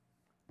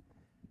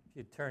If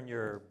you turn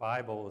your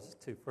Bibles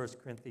to 1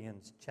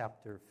 Corinthians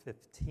chapter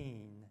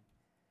 15,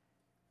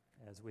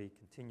 as we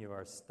continue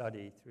our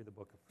study through the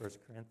book of 1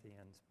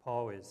 Corinthians,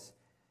 Paul is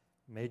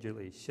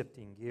majorly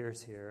shifting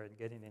gears here and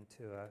getting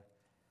into a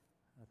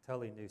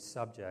totally new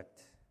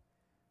subject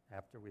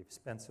after we've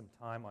spent some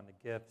time on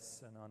the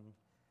gifts and on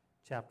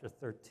chapter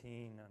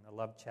 13 and the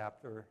love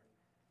chapter,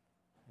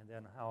 and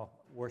then how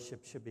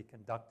worship should be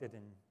conducted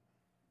in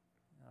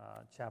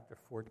chapter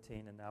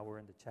 14, and now we're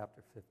into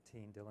chapter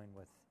 15 dealing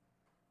with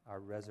our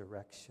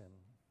resurrection.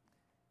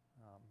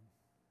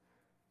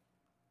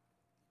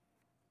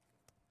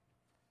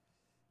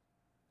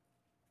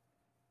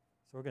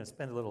 So we're going to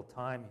spend a little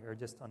time here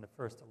just on the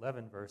first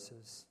 11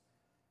 verses.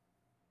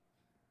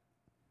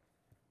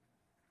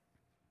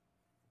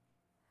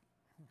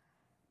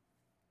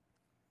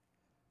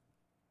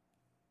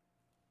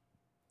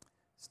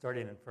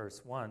 Starting in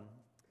verse 1.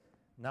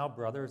 Now,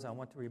 brothers, I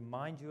want to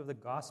remind you of the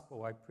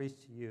gospel I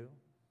preached to you,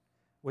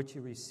 which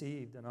you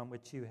received and on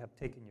which you have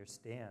taken your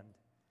stand.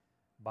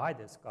 By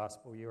this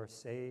gospel you are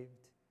saved,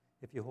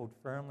 if you hold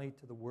firmly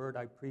to the word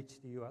I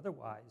preached to you.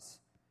 Otherwise,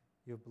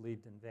 you have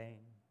believed in vain.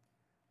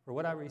 For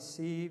what I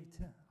received,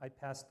 I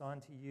passed on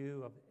to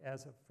you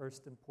as of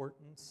first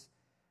importance,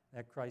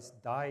 that Christ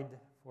died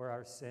for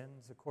our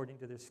sins according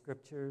to the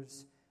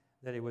Scriptures,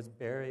 that he was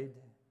buried,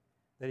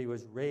 that he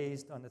was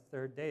raised on the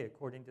third day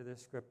according to the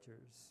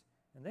Scriptures.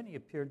 And then he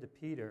appeared to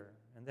Peter,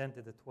 and then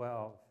to the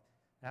 12.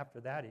 After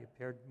that, he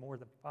appeared more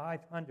than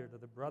 500 of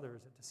the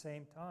brothers at the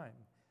same time,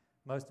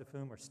 most of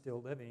whom are still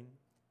living,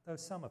 though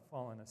some have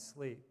fallen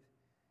asleep.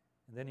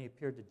 And then he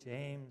appeared to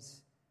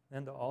James,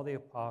 then to all the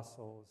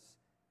apostles,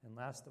 and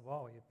last of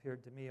all, he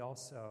appeared to me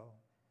also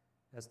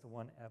as the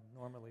one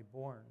abnormally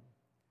born.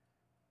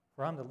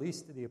 For I'm the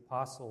least of the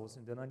apostles,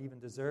 and do not even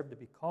deserve to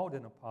be called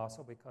an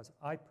apostle, because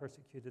I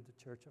persecuted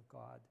the church of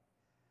God.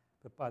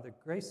 But by the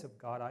grace of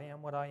God, I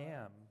am what I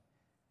am,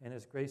 and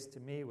his grace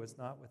to me was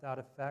not without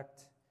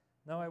effect.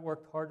 No, I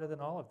worked harder than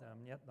all of them,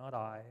 yet not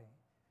I,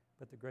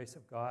 but the grace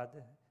of God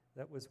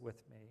that was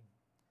with me.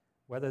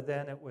 Whether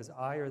then it was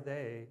I or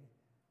they,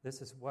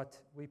 this is what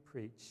we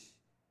preach,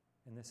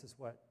 and this is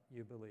what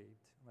you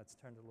believed. Let's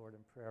turn to the Lord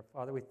in prayer.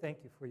 Father, we thank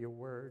you for your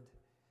word.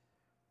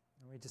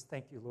 And we just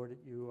thank you, Lord,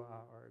 that you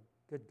are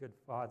a good, good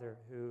Father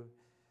who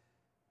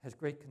has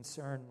great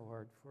concern,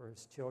 Lord, for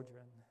his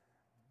children.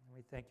 And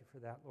we thank you for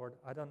that, Lord.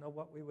 I don't know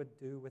what we would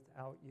do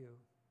without you.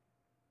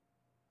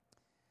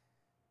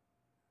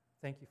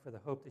 Thank you for the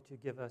hope that you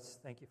give us.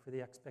 Thank you for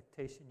the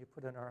expectation you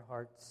put in our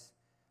hearts.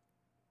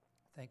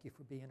 Thank you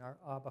for being our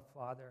Abba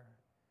Father.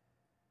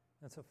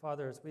 And so,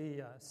 Father, as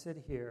we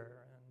sit here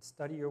and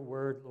study your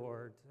word,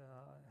 Lord,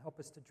 help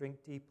us to drink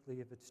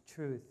deeply of its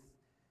truth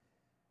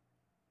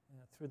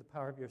through the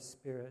power of your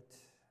Spirit.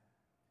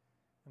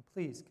 And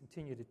please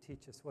continue to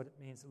teach us what it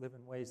means to live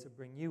in ways that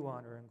bring you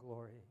honor and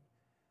glory.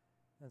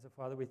 And so,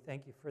 Father, we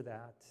thank you for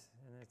that.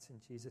 And it's in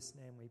Jesus'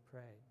 name we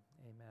pray.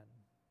 Amen.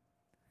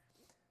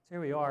 So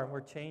here we are, and we're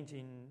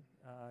changing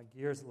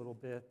gears a little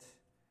bit.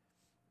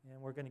 And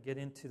we're going to get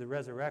into the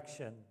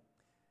resurrection,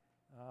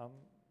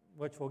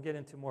 which we'll get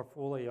into more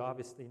fully,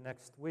 obviously,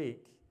 next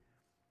week.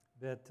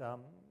 But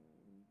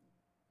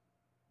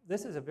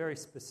this is a very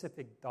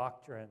specific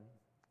doctrine,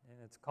 and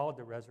it's called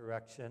the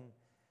resurrection.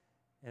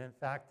 And in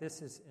fact,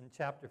 this is in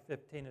chapter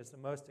 15 is the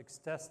most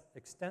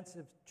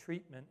extensive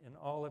treatment in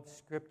all of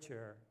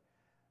Scripture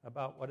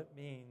about what it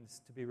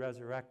means to be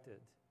resurrected.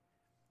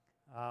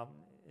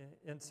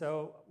 And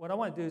so what I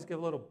want to do is give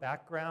a little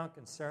background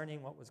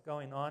concerning what was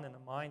going on in the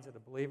minds of the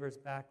believers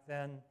back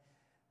then.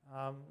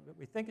 But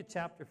we think of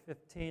chapter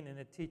 15, and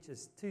it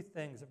teaches two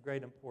things of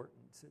great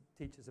importance. It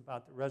teaches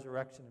about the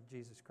resurrection of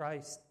Jesus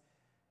Christ,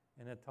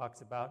 and it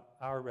talks about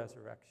our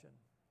resurrection.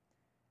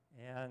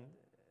 And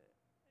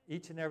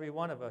each and every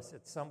one of us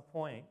at some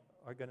point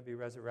are going to be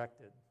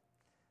resurrected.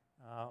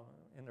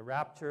 In the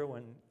rapture,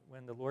 when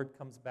the Lord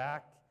comes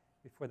back,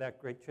 before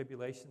that great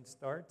tribulation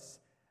starts,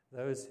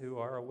 those who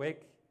are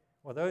awake,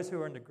 those who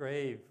are in the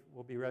grave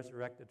will be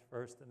resurrected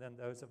first, and then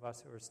those of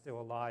us who are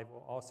still alive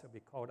will also be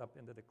caught up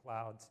into the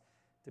clouds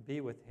to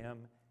be with him,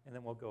 and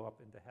then we'll go up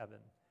into heaven.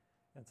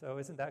 And so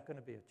isn't that going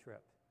to be a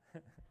trip?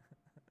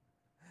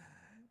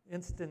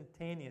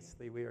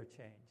 Instantaneously we are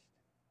changed.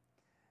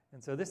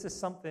 And so this is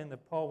something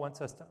that Paul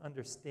wants us to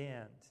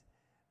understand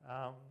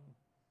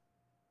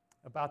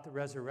about the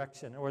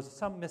resurrection. There was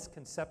some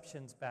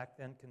misconceptions back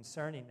then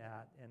concerning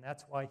that, and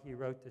that's why he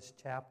wrote this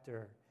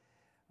chapter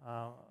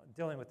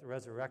dealing with the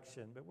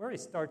resurrection. But where he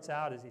starts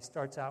out is he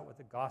starts out with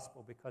the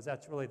gospel, because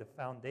that's really the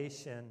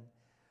foundation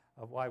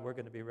of why we're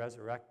going to be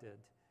resurrected.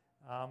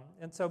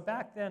 And so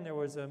back then there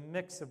was a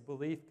mix of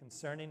belief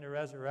concerning the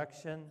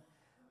resurrection.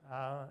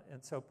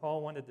 And so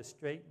Paul wanted to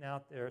straighten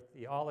out their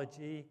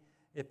theology.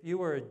 If you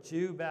were a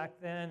Jew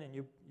back then and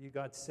you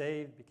got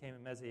saved, became a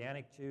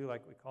Messianic Jew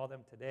like we call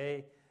them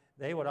today,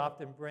 they would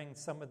often bring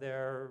some of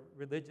their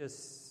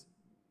religious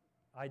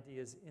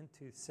ideas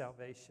into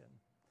salvation.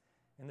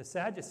 And the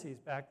Sadducees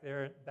back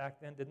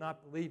then did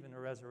not believe in the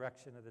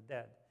resurrection of the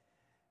dead.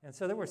 And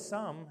so there were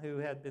some who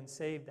had been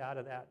saved out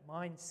of that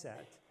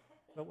mindset.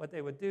 But what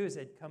they would do is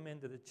they'd come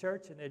into the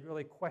church and they'd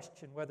really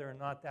question whether or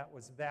not that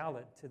was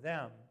valid to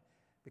them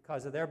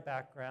because of their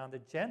background. The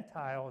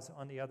Gentiles,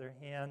 on the other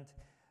hand,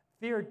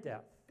 feared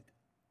death.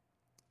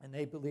 And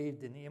they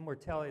believed in the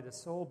immortality of the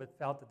soul, but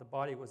felt that the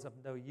body was of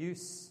no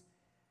use.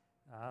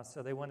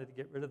 So they wanted to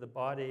get rid of the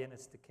body and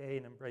its decay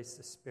and embrace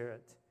the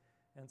spirit.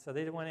 And so they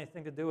didn't want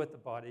anything to do with the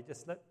body.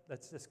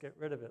 Let's just get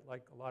rid of it,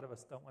 like a lot of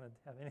us don't want to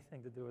have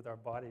anything to do with our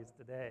bodies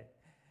today.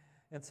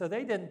 And so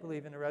they didn't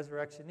believe in the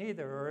resurrection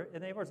either,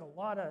 and there was a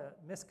lot of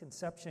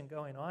misconception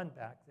going on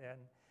back then.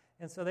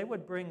 And so they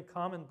would bring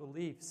common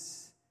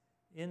beliefs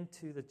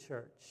into the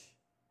church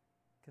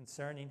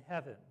concerning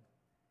heaven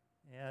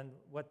and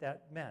what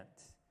that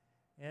meant.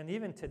 And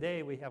even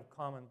today we have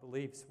common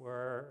beliefs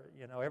where,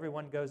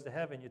 everyone goes to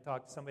heaven. You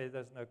talk to somebody that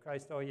doesn't know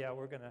Christ, oh yeah,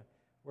 we're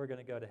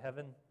gonna go to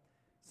heaven.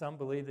 Some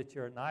believe that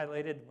you're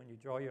annihilated. When you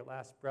draw your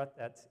last breath,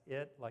 that's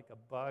it, like a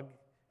bug,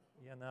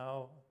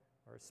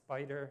 or a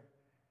spider,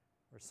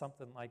 or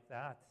something like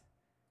that.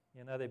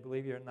 They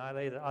believe you're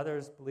annihilated.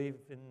 Others believe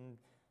in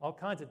all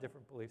kinds of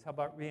different beliefs. How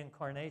about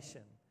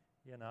reincarnation,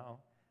 And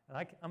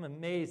I'm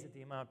amazed at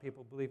the amount of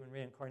people who believe in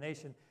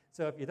reincarnation.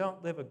 So if you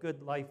don't live a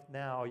good life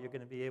now, you're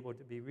going to be able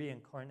to be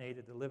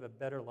reincarnated to live a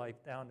better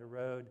life down the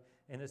road.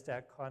 And it's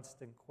that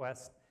constant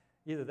quest.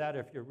 Either that or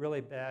if you're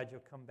really bad,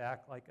 you'll come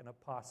back like an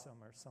opossum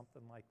or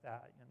something like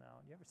that,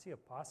 You ever see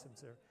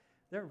opossums?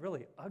 They're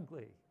really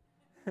ugly.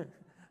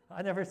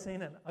 I've never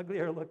seen an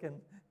uglier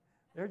looking.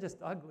 They're just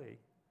ugly.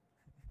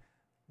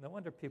 No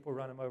wonder people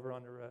run them over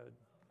on the road.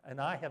 And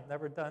I have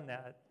never done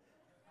that.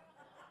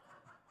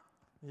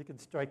 You can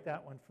strike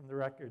that one from the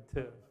record,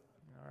 too.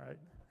 All right.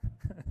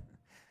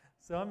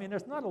 So,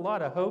 there's not a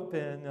lot of hope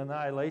in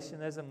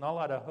annihilationism, not a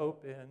lot of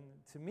hope in,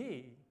 to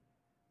me,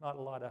 not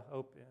a lot of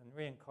hope in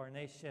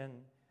reincarnation,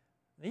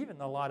 and even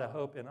a lot of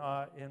hope in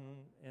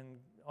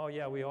oh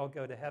yeah, we all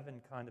go to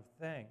heaven kind of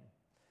thing.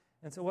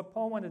 And so what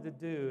Paul wanted to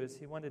do is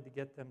he wanted to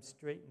get them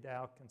straightened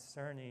out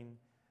concerning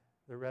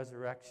the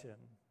resurrection.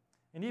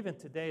 And even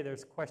today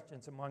there's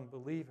questions among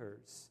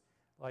believers,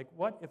 like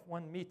what if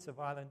one meets a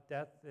violent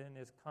death and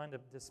is kind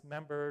of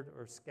dismembered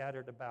or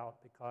scattered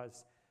about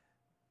because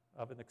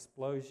of an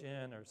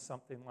explosion or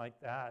something like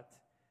that?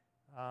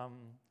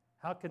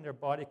 How can their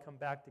body come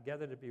back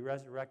together to be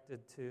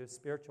resurrected to a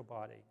spiritual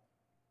body?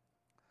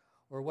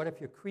 Or what if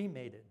you're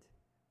cremated?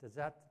 Does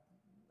that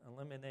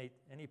eliminate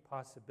any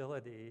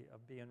possibility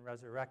of being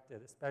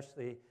resurrected,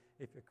 especially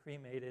if you're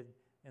cremated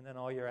and then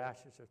all your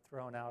ashes are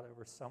thrown out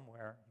over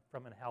somewhere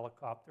from a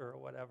helicopter or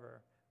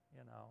whatever,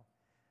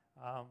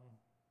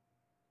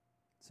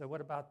 So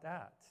what about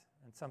that?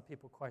 And some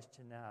people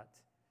question that.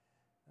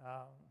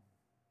 How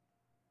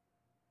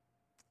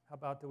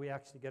about, do we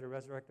actually get a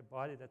resurrected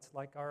body that's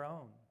like our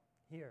own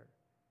here?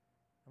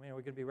 Are we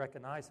going to be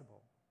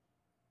recognizable?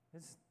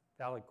 These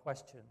are valid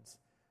questions.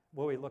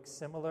 Will we look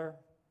similar?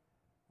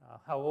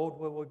 How old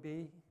will we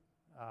be?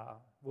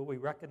 Will we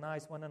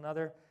recognize one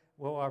another?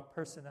 Will our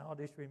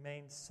personalities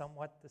remain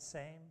somewhat the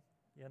same?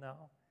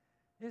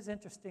 These are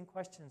interesting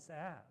questions to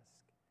ask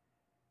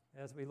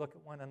as we look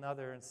at one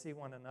another and see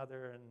one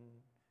another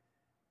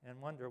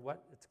and wonder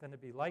what it's going to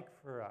be like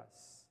for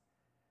us.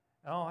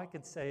 And all I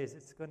can say is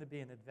it's going to be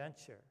an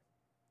adventure.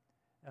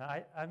 And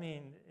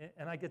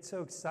I get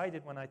so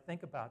excited when I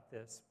think about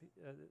this,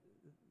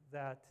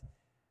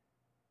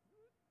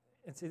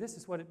 and see, this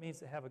is what it means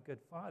to have a good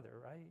Father,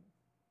 right?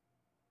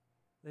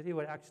 That He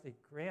would actually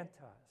grant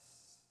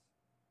us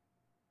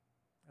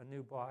a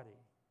new body,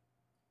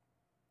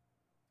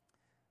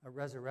 a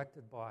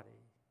resurrected body.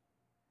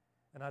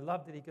 And I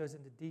love that He goes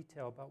into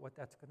detail about what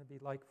that's going to be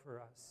like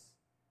for us.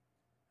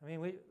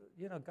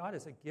 God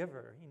is a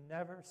giver. He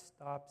never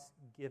stops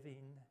giving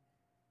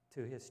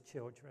to His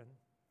children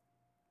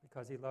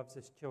because He loves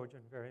His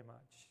children very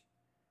much.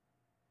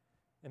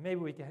 And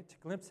maybe we get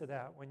a glimpse of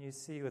that when you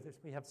see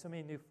we have so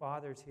many new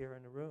fathers here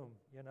in the room,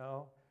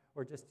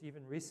 or just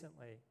even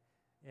recently,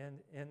 and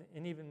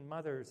even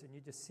mothers, and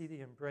you just see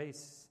the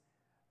embrace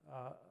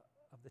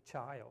of the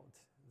child,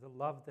 the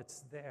love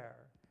that's there,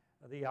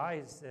 the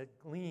eyes that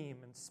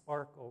gleam and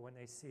sparkle when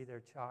they see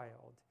their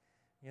child,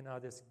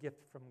 this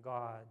gift from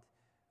God.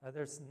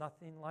 There's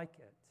nothing like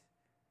it.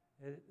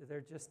 There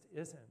just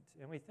isn't.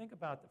 And we think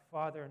about the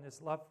Father and His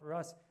love for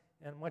us,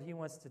 and what He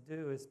wants to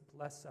do is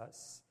bless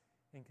us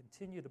and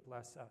continue to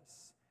bless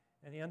us.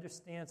 And He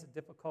understands the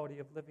difficulty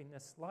of living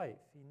this life.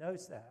 He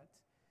knows that.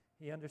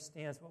 He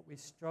understands what we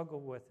struggle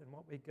with and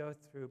what we go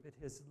through, but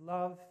His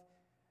love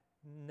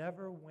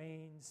never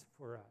wanes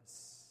for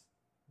us.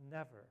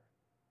 Never.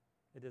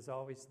 It is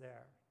always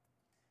there.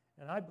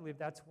 And I believe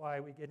that's why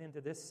we get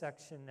into this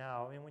section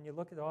now. And when you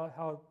look at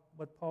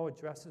what Paul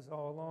addresses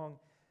all along,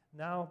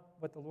 now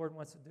what the Lord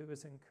wants to do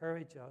is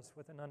encourage us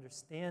with an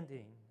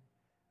understanding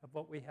of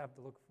what we have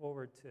to look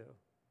forward to,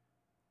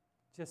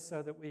 just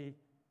so that we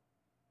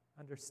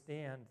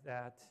understand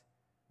that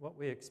what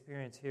we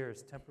experience here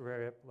is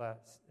temporary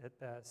at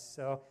best.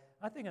 So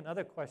I think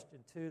another question,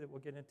 too, that we'll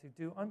get into,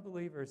 do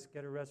unbelievers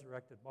get a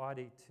resurrected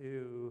body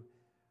to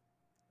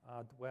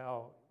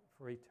dwell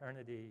for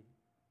eternity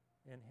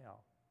in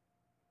hell?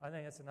 I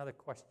think that's another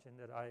question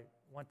that I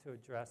want to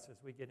address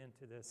as we get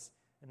into this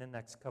in the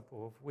next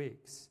couple of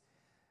weeks.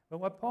 But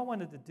what Paul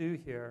wanted to do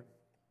here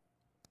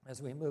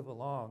as we move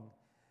along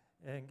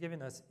and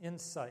giving us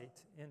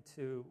insight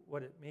into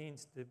what it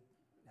means to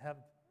have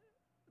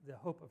the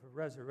hope of a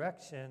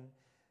resurrection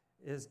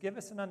is give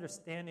us an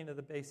understanding of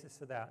the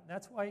basis of that. And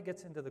that's why he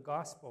gets into the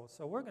gospel.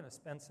 So we're going to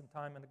spend some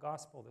time in the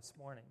gospel this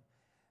morning.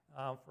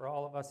 For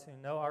all of us who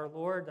know our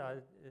Lord,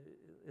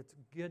 it's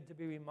good to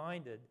be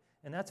reminded.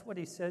 And that's what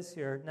he says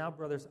here. Now,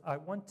 brothers, I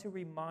want to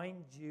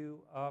remind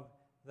you of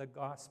the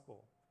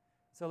gospel.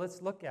 So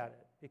let's look at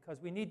it,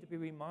 because we need to be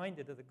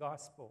reminded of the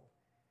gospel.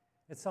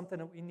 It's something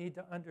that we need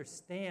to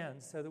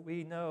understand so that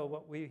we know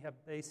what we have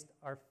based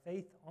our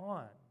faith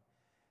on.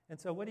 And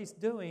so what he's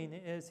doing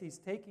is he's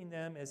taking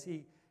them as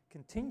he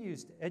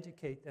continues to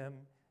educate them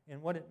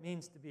in what it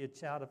means to be a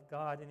child of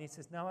God. And he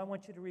says, now I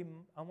want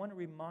to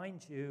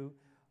remind you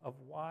of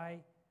why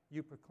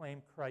you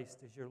proclaim Christ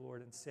as your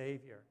Lord and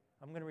Savior.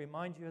 I'm going to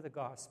remind you of the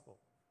gospel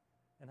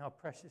and how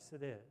precious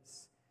it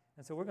is.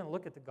 And so we're going to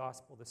look at the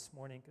gospel this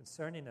morning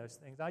concerning those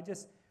things.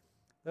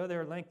 Though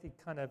they're lengthy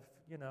kind of,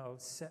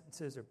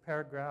 sentences or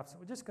paragraphs,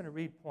 we're just going to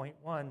read point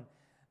 1,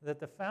 that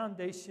the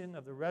foundation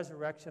of the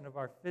resurrection of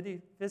our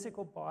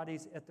physical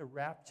bodies at the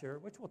rapture,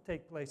 which will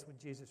take place when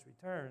Jesus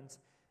returns,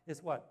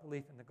 is what?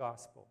 Belief in the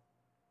gospel.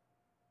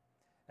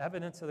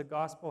 Evidence of the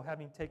gospel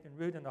having taken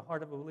root in the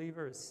heart of a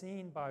believer is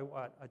seen by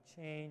what? A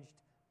changed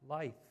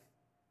life.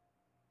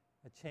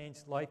 A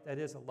changed life, that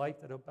is, a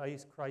life that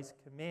obeys Christ's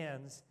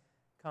commands,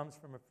 comes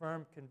from a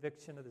firm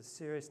conviction of the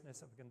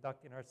seriousness of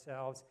conducting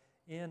ourselves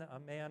in a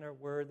manner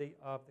worthy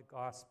of the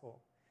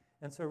gospel.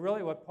 And so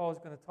really what Paul is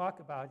going to talk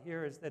about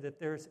here is that if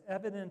there's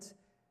evidence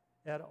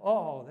at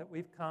all that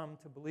we've come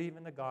to believe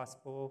in the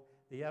gospel,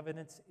 the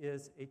evidence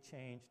is a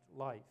changed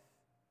life.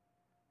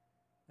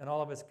 And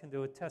all of us can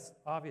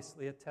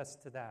obviously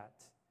attest to that,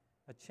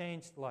 a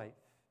changed life.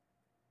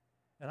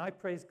 And I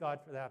praise God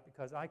for that,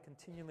 because I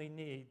continually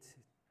need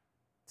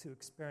to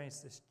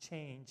experience this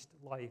changed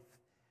life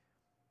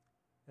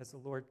as the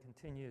Lord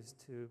continues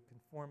to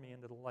conform me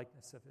into the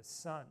likeness of his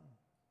Son.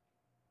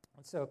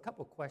 And so a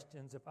couple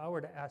questions. If I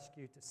were to ask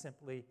you to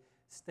simply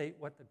state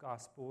what the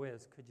gospel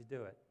is, could you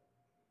do it?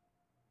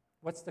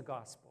 What's the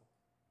gospel?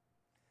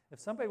 If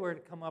somebody were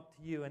to come up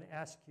to you and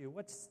ask you,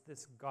 what's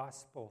this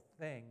gospel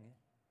thing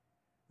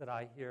that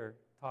I hear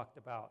talked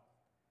about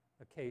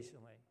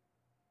occasionally,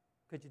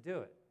 could you do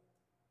it?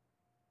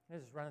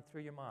 Just run it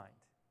through your mind.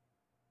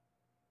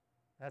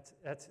 That's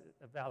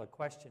a valid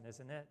question,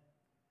 isn't it?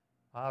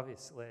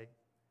 Obviously.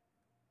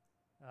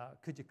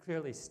 Could you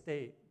clearly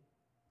state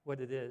what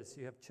it is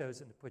you have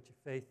chosen to put your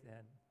faith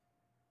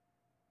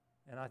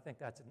in? And I think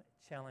that's a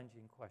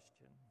challenging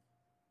question.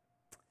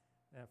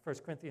 1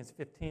 Corinthians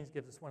 15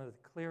 gives us one of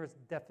the clearest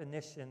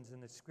definitions in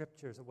the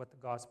scriptures of what the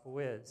gospel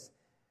is.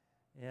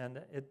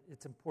 And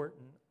it's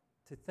important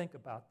to think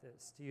about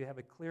this. Do you have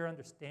a clear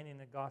understanding of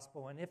the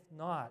gospel? And if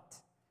not,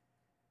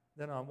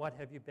 then on what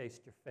have you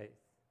based your faith?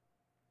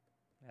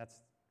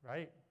 That's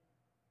right.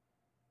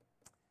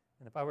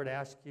 And if I were to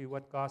ask you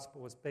what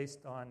gospel was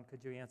based on,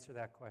 could you answer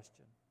that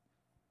question?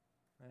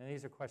 And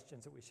these are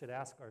questions that we should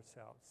ask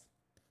ourselves.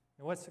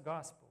 And what's the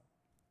gospel?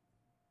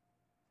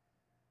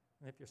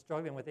 And if you're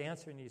struggling with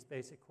answering these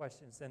basic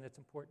questions, then it's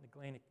important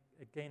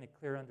to gain a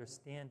clear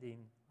understanding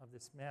of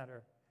this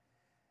matter.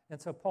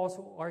 And so Paul's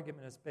whole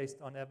argument is based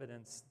on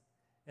evidence,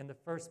 and the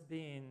first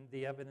being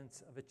the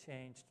evidence of a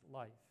changed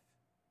life.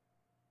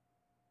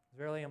 It's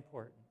really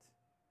important.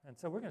 And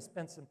so we're going to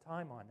spend some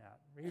time on that.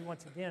 Read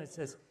once again. It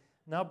says,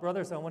 now,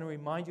 brothers, I want to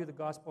remind you of the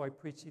gospel I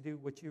preached to you,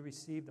 which you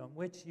received, on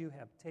which you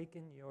have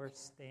taken your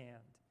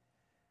stand.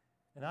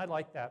 And I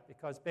like that,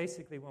 because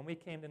basically when we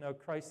came to know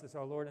Christ as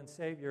our Lord and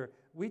Savior,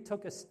 we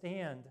took a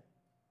stand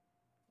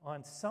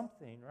on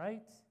something,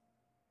 right?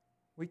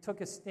 We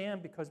took a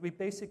stand because we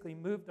basically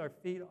moved our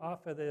feet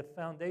off of the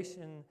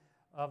foundation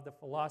of the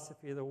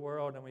philosophy of the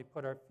world, and we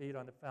put our feet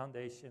on the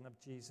foundation of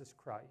Jesus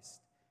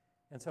Christ.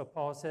 And so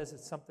Paul says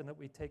it's something that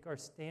we take our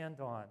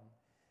stand on.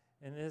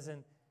 And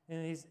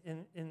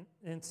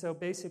so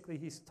basically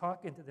he's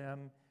talking to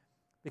them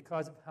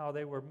because of how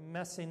they were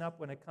messing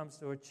up when it comes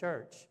to a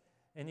church.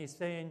 And he's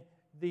saying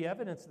the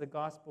evidence of the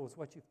gospel is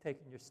what you've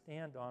taken your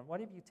stand on. What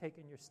have you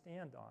taken your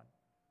stand on?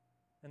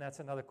 And that's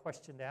another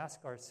question to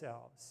ask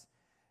ourselves.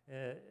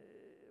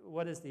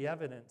 What is the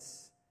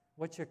evidence?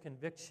 What's your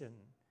conviction?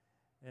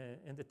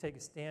 And to take a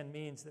stand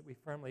means that we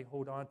firmly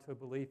hold on to a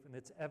belief, and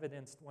it's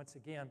evidenced once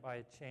again by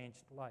a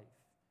changed life.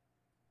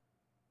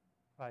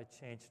 By a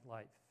changed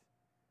life.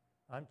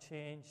 I'm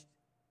changed,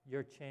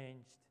 you're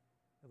changed,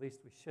 at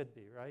least we should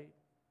be, right?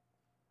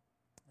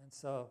 And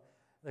so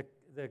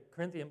the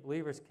Corinthian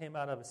believers came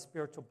out of a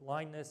spiritual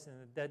blindness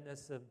and the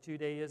deadness of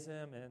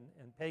Judaism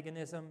and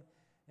paganism,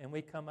 and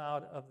we come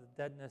out of the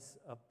deadness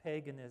of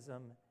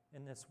paganism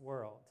in this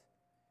world.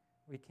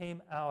 We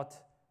came out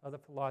of the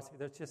philosophy.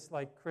 That's just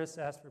like Chris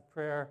asked for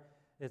prayer.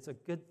 It's a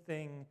good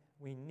thing.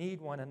 We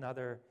need one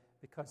another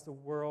because the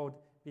world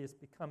is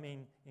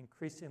becoming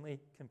increasingly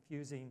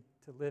confusing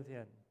to live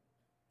in.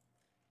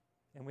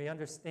 And we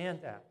understand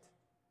that.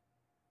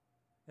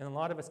 And a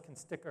lot of us can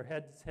stick our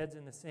heads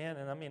in the sand.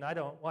 And I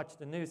don't watch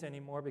the news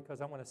anymore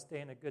because I want to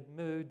stay in a good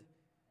mood.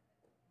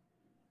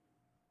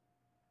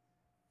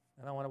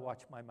 And I want to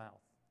watch my mouth.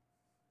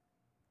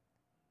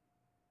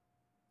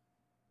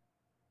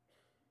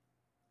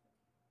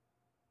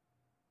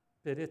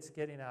 But it's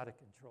getting out of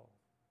control.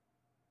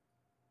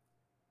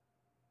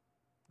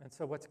 And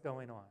so what's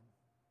going on?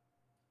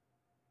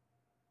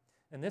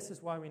 And this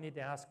is why we need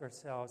to ask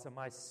ourselves, am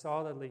I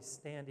solidly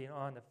standing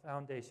on the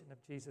foundation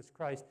of Jesus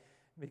Christ?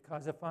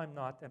 Because if I'm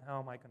not, then how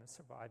am I going to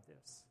survive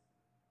this?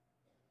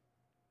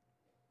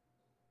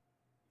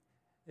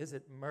 Is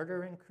it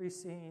murder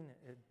increasing?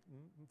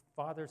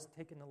 Fathers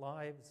taking the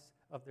lives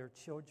of their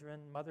children,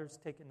 mothers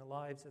taking the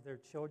lives of their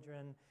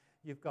children.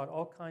 You've got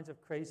all kinds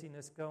of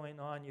craziness going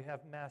on. You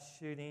have mass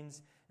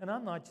shootings. And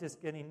I'm not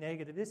just getting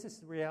negative. This is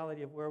the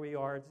reality of where we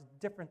are. It's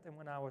different than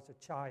when I was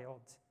a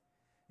child.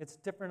 It's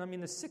different.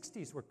 The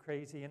 60s were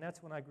crazy, and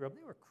that's when I grew up.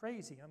 They were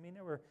crazy.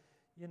 There were,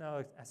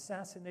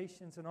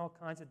 assassinations and all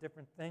kinds of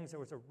different things. There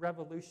was a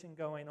revolution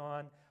going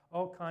on,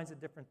 all kinds of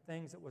different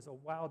things. It was a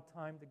wild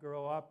time to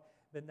grow up,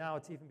 but now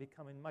it's even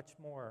becoming much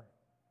more.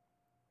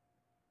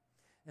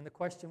 And the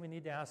question we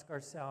need to ask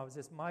ourselves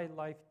is my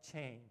life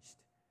changed?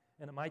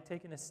 And am I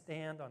taking a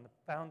stand on the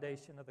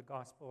foundation of the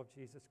gospel of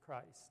Jesus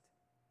Christ?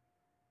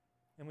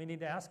 And we need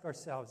to ask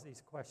ourselves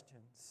these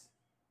questions.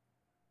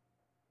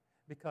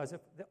 Because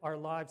if our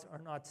lives are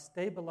not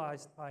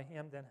stabilized by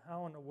Him, then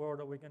how in the world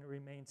are we going to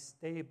remain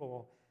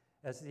stable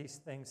as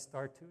these things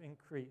start to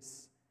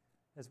increase?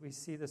 As we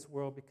see this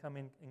world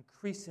becoming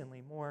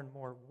increasingly more and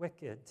more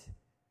wicked.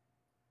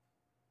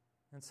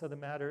 And so the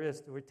matter is,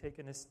 do we take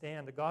a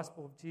stand? The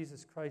gospel of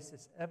Jesus Christ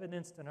is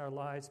evidenced in our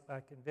lives by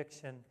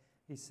conviction,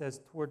 he says,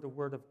 toward the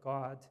word of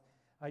God.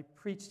 I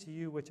preach to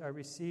you which I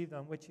received,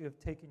 on which you have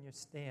taken your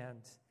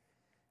stand.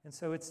 And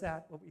so it's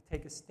that what we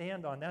take a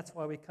stand on. That's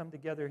why we come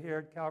together here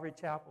at Calvary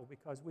Chapel,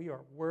 because we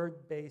are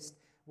word-based.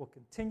 We'll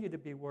continue to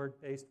be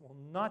word-based. We'll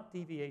not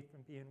deviate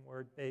from being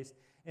word-based.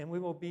 And we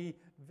will be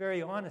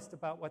very honest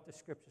about what the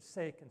Scriptures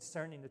say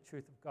concerning the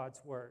truth of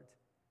God's Word.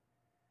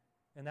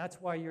 And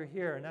that's why you're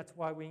here, and that's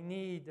why we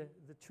need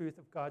the truth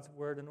of God's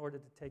Word in order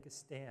to take a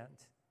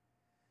stand.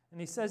 And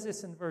he says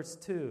this in verse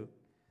 2,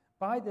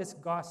 by this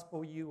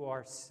gospel you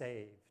are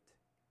saved.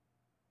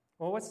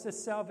 Well, what's the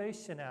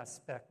salvation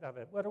aspect of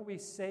it? What are we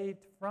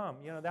saved from?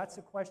 That's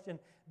the question.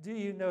 Do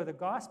you know the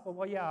gospel?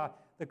 Well, yeah,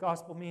 the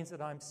gospel means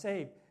that I'm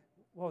saved.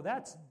 Well,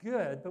 that's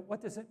good, but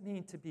what does it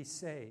mean to be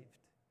saved?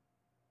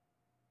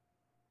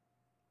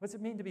 What does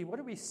it mean to be? What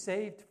are we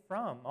saved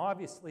from?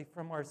 Obviously,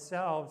 from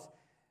ourselves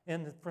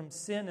and from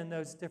sin and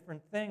those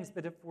different things.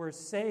 But if we're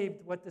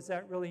saved, what does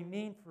that really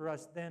mean for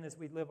us then as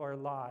we live our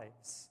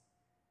lives?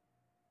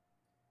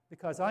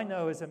 Because I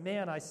know as a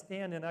man, I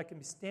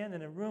can stand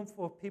in a room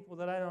full of people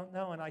that I don't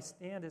know, and I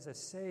stand as a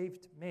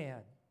saved man,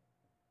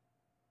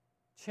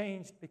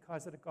 changed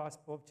because of the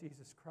gospel of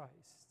Jesus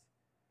Christ.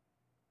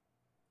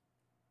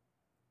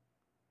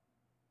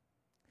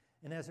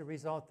 And as a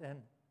result, then,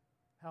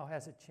 how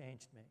has it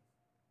changed me?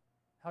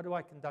 How do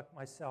I conduct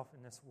myself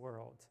in this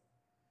world?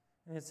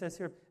 And it says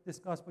here, this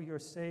gospel you are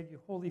saved,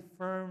 if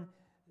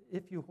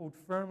you hold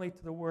firmly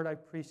to the word I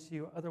preach to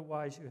you,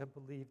 otherwise you have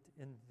believed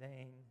in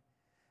vain.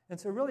 And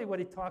so really what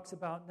he talks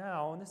about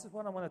now, and this is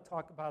what I want to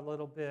talk about a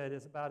little bit,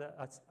 is about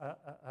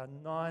a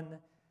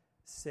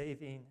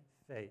non-saving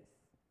faith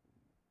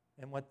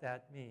and what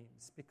that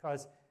means.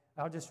 Because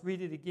I'll just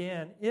read it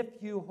again. If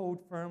you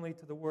hold firmly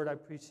to the word I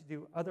preach to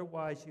you,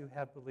 otherwise you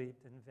have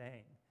believed in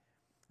vain.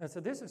 And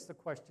so this is the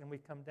question we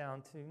come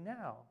down to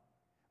now.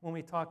 When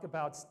we talk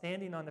about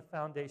standing on the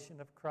foundation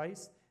of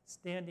Christ,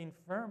 standing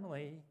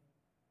firmly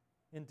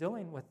in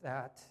dealing with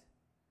that,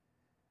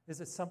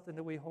 is it something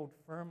that we hold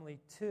firmly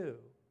to?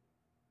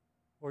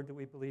 Or do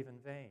we believe in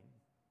vain?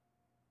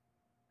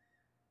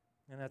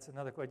 And that's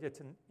another question.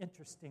 It's an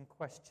interesting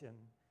question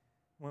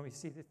when we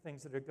see the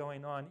things that are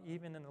going on,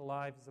 even in the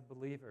lives of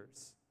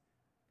believers,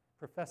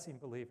 professing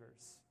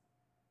believers.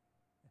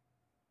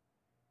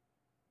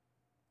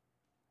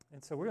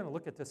 And so we're going to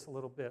look at this a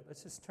little bit.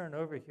 Let's just turn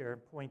over here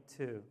and point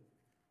 2.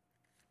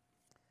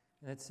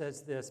 And it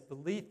says this,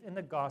 belief in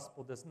the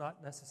gospel does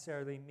not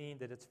necessarily mean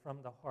that it's from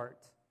the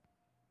heart.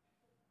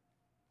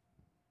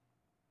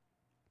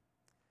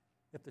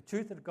 If the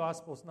truth of the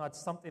gospel is not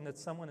something that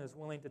someone is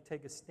willing to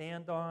take a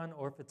stand on,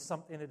 or if it's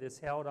something that is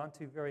held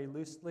onto very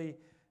loosely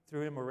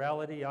through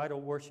immorality,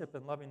 idol worship,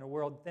 and loving the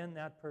world, then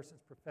that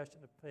person's profession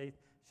of faith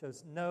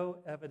shows no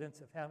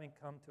evidence of having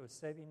come to a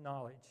saving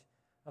knowledge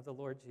of the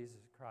Lord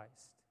Jesus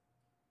Christ.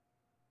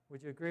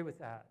 Would you agree with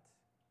that?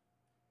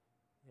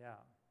 Yeah.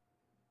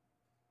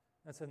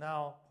 And so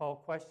now Paul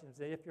questions,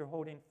 if you're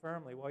holding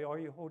firmly, well, are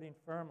you holding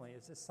firmly?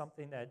 Is this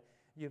something that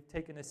you've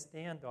taken a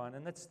stand on?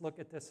 And let's look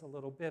at this a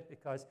little bit,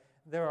 because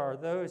there are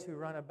those who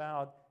run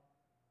about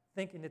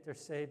thinking that they're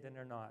saved and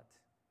they're not.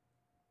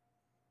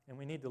 And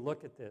we need to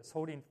look at this.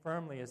 Holding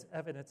firmly is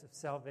evidence of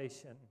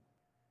salvation.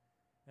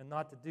 And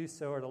not to do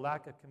so, or the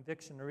lack of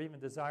conviction or even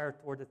desire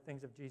toward the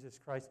things of Jesus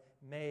Christ,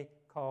 may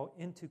call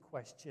into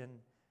question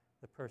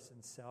the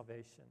person's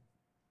salvation.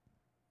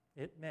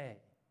 It may,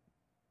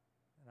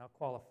 and I'll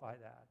qualify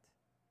that.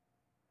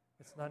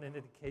 It's not an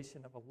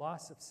indication of a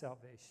loss of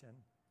salvation.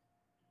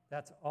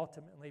 That's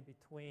ultimately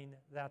between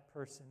that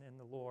person and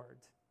the Lord.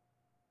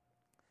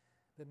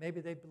 But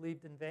maybe they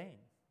believed in vain.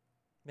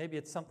 Maybe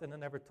it's something that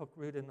never took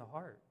root in the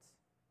heart.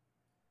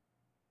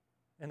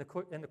 And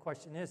the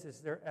question is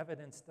there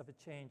evidence of a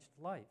changed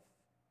life?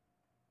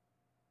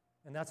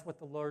 And that's what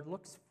the Lord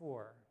looks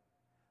for.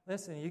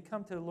 Listen, you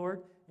come to the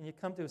Lord and you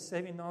come to a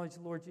saving knowledge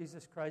of the Lord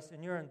Jesus Christ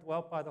and you're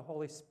indwelt by the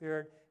Holy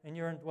Spirit and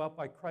you're indwelt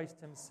by Christ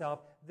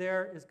himself,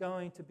 there is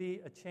going to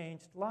be a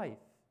changed life.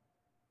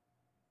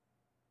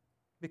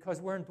 Because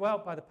we're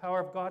indwelt by the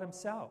power of God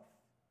himself.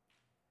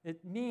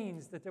 It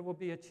means that there will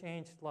be a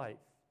changed life.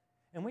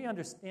 And we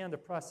understand the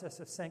process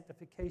of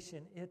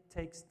sanctification. It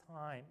takes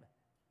time.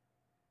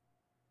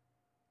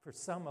 For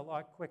some, a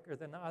lot quicker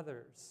than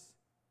others.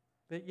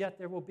 But yet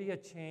there will be a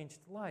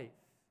changed life.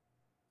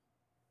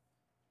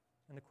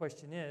 And the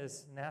question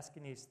is, in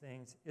asking these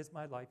things, is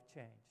my life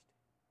changed?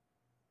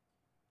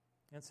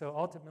 And so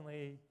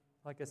ultimately,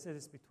 like I said,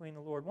 it's between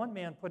the Lord. One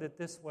man put it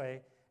this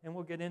way, and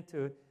we'll get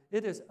into it.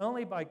 It is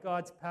only by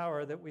God's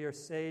power that we are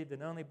saved,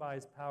 and only by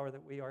his power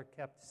that we are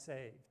kept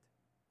saved.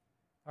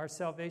 Our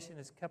salvation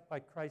is kept by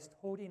Christ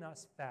holding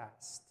us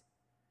fast,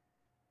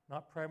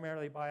 not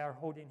primarily by our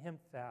holding him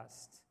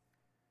fast.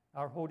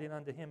 Our holding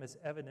unto him is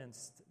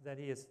evidenced that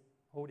he is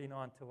holding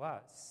on to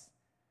us.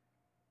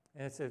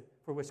 And it said,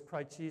 for which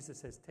Christ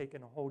Jesus has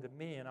taken a hold of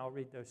me, and I'll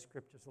read those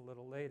scriptures a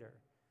little later.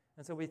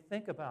 And so we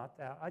think about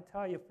that. I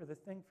tell you, for the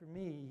thing for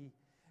me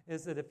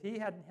is that if he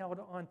hadn't held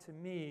on to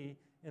me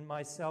in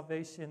my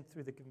salvation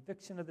through the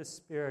conviction of the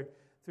Spirit,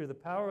 through the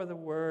power of the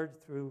Word,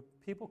 through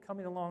people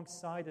coming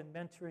alongside and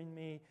mentoring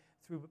me,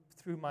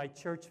 through my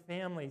church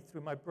family,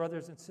 through my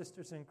brothers and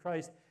sisters in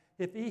Christ,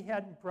 if he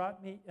hadn't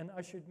brought me and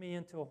ushered me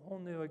into a whole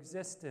new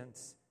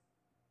existence,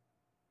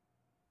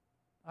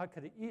 I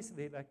could have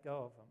easily let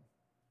go of him.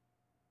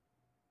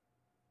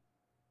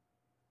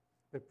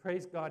 But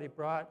praise God, he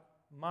brought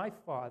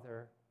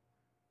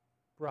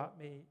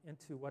me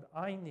into what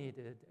I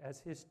needed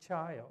as his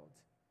child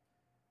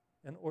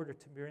in order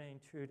to remain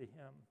true to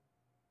him.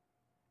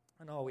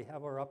 I know we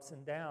have our ups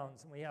and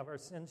downs, and we have our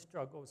sin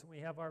struggles, and we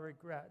have our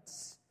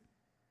regrets.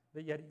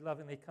 But yet he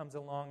lovingly comes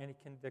along and he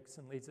convicts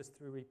and leads us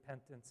through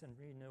repentance and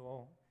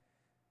renewal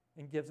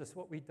and gives us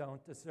what we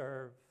don't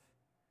deserve.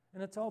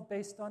 And it's all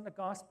based on the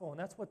gospel, and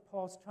that's what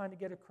Paul's trying to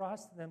get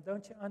across to them.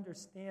 Don't you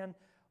understand?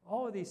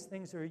 All of these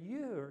things are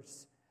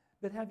yours,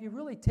 but have you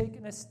really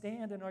taken a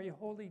stand, and are you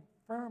holding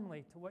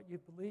firmly to what you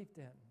believed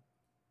in?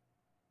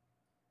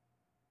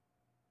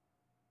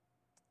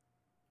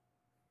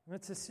 And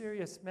it's a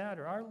serious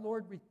matter. Our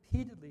Lord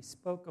repeatedly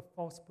spoke of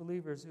false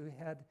believers who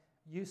had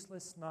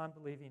useless,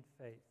 non-believing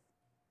faith.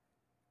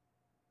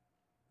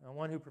 And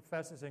one who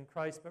professes in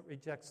Christ but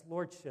rejects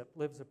lordship,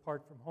 lives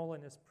apart from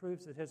holiness,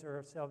 proves that his or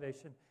her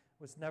salvation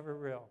was never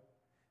real.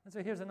 And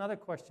so here's another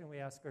question we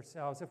ask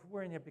ourselves. If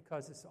we're in here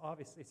because this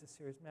obviously is a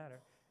serious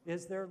matter,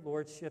 is there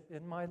lordship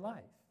in my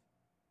life?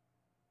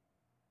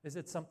 Is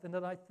it something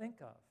that I think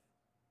of?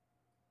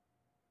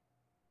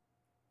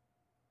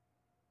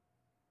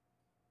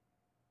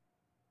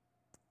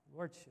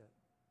 Lordship.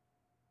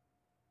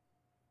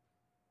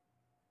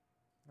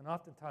 And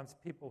oftentimes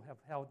people have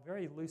held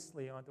very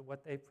loosely onto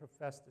what they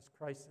professed as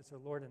Christ as their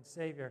Lord and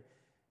Savior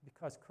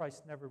because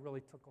Christ never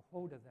really took a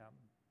hold of them.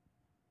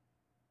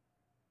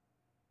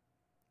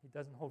 He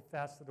doesn't hold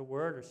fast to the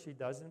word, or she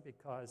doesn't,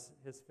 because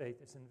his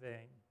faith is in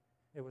vain.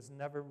 It was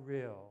never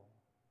real.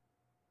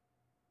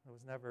 It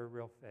was never a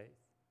real faith.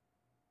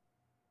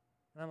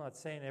 And I'm not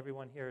saying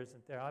everyone here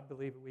isn't there. I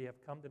believe we have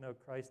come to know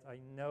Christ. I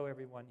know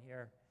everyone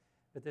here.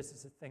 But this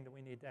is the thing that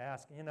we need to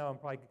ask.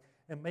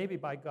 And maybe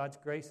by God's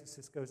grace, as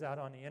this goes out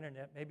on the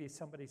internet, maybe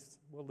somebody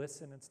will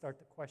listen and start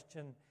to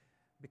question,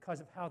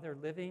 because of how they're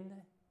living,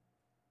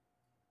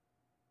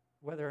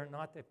 whether or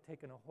not they've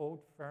taken a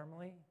hold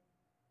firmly,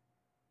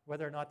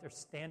 whether or not they're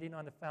standing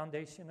on the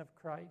foundation of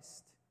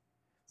Christ.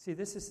 See,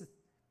 this is,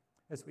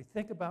 as we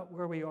think about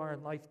where we are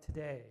in life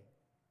today,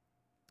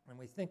 and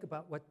we think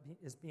about what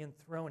is being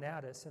thrown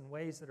at us in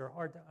ways that are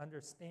hard to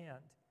understand,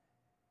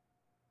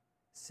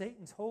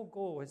 Satan's whole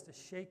goal is to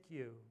shake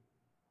you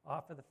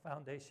off of the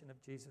foundation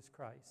of Jesus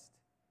Christ.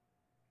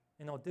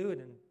 And he'll do it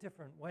in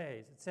different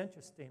ways. It's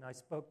interesting. I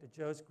spoke to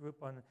Joe's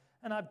group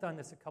and I've done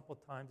this a couple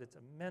times. It's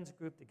a men's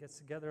group that gets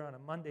together on a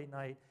Monday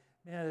night.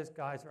 Man, those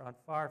guys are on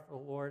fire for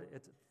the Lord.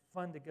 It's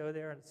fun to go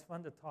there, and it's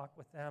fun to talk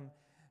with them.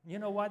 And you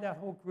know why that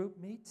whole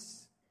group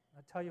meets?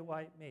 I'll tell you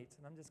why it meets,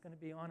 and I'm just going to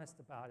be honest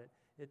about it.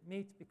 It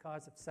meets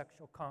because of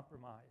sexual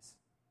compromise.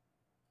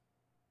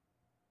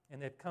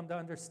 And they've come to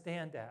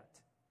understand that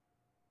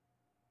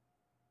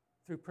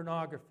through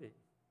pornography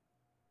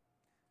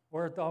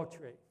or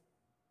adultery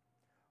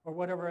or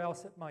whatever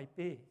else it might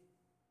be.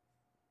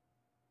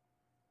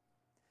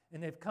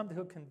 And they've come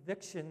to a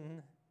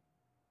conviction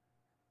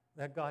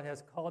that God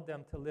has called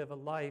them to live a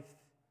life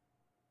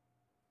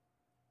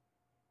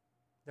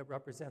that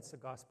represents the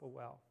gospel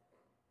well.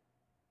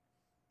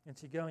 And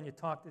so you go and you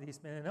talk to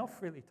these men, and they'll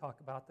freely talk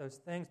about those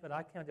things, but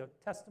I can do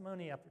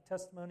testimony after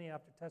testimony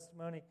after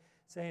testimony,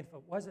 saying, if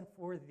it wasn't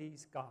for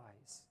these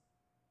guys,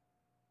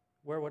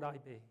 where would I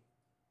be?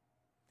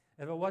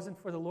 If it wasn't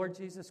for the Lord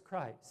Jesus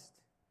Christ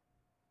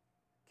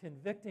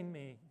convicting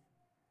me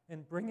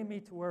and bringing me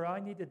to where I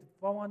needed to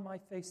fall on my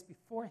face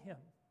before him,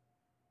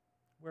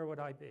 where would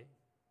I be?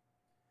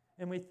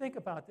 And we think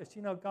about this.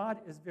 You know, God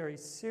is very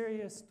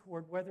serious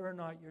toward whether or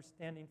not you're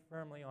standing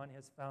firmly on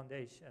his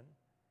foundation.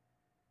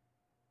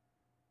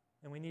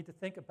 And we need to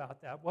think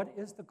about that. What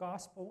is the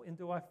gospel, and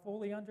do I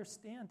fully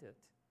understand it?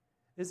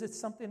 Is it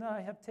something that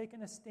I have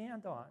taken a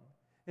stand on?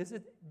 Is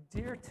it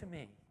dear to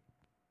me?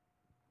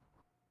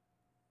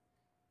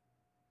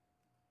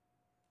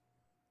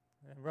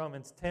 In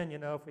Romans 10, you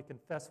know, if we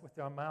confess with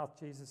our mouth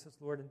Jesus is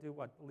Lord and do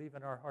what? Believe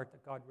in our heart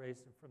that God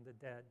raised him from the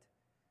dead,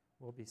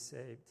 we'll be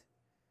saved.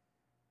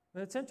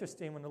 And it's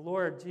interesting when the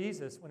Lord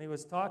Jesus, when he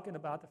was talking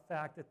about the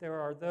fact that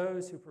there are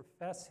those who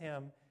profess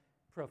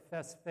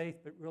faith,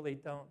 but really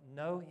don't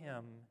know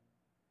him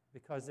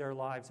because their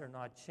lives are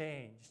not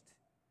changed.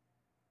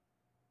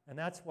 And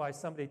that's why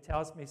somebody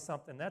tells me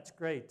something, that's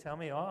great. Tell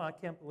me, oh, I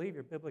can't believe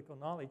your biblical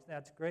knowledge.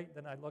 That's great.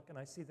 Then I look and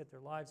I see that their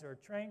lives are a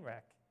train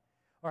wreck.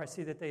 Or I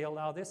see that they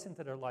allow this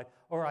into their life.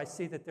 Or I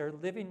see that they're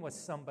living with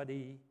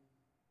somebody.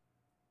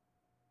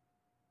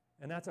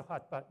 And that's a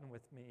hot button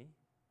with me.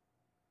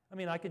 I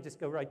mean, I could just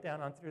go right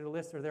down on through the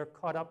list, or they're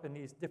caught up in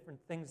these different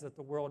things that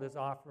the world is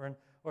offering,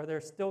 or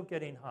they're still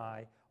getting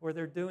high, or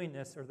they're doing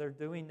this, or they're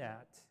doing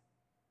that.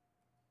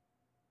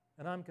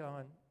 And I'm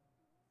going,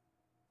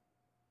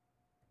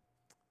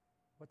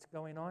 what's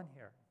going on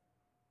here?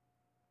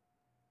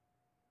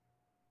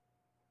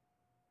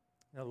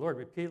 Now, the Lord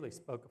repeatedly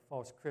spoke of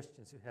false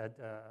Christians who had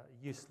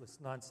useless,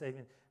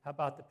 non-saving. How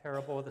about the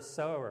parable of the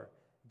sower?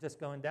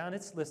 Just going down,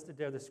 it's listed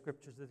there, the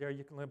scriptures are there.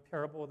 You can learn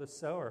parable of the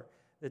sower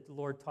that the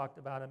Lord talked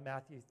about in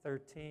Matthew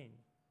 13,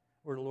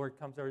 where the Lord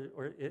comes,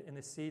 and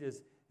the seed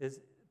is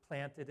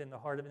planted in the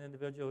heart of an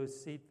individual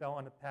whose seed fell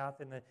on a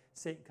path, and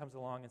Satan comes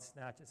along and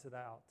snatches it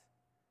out.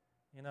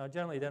 You know,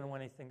 generally it doesn't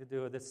want anything to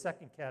do with the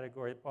second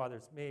category. It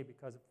bothers me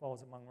because it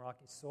falls among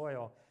rocky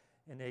soil,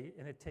 and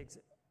it takes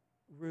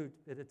root,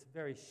 but it's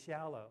very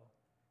shallow.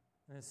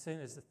 And as soon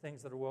as the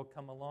things that are world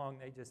come along,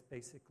 they just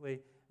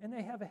basically, and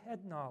they have a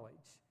head knowledge,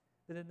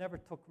 that it never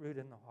took root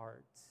in the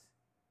heart.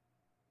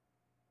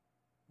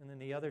 And then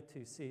the other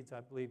two seeds,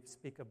 I believe,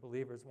 speak of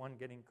believers, one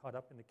getting caught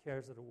up in the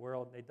cares of the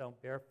world, and they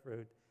don't bear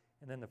fruit,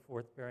 and then the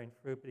fourth bearing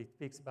fruit. But he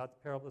speaks about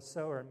the parable of the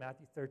sower in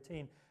Matthew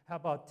 13. How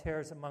about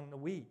tares among the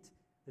wheat?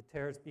 The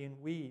tares being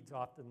weeds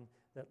often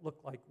that look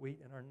like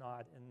wheat and are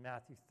not in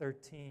Matthew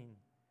 13.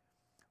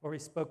 Or he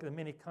spoke of the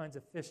many kinds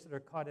of fish that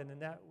are caught in a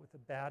net with the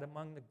bad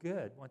among the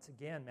good. Once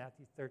again,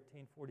 Matthew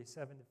 13,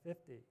 47 to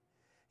 50.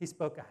 He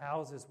spoke of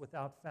houses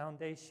without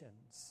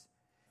foundations.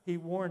 He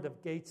warned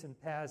of gates and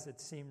paths that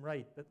seem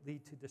right but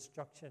lead to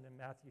destruction in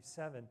Matthew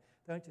 7.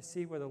 Don't you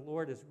see where the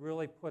Lord has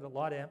really put a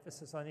lot of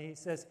emphasis on it? He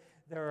says,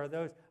 there are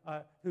those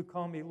who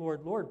call me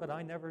Lord, Lord, but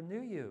I never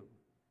knew you.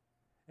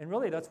 And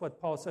really that's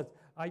what Paul says.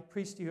 I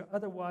preach to you,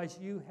 otherwise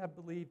you have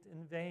believed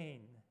in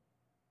vain.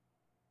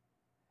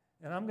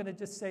 And I'm going to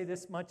just say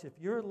this much. If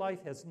your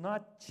life has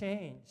not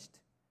changed,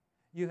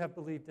 you have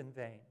believed in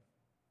vain.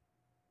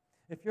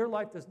 If your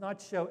life does not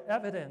show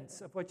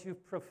evidence of what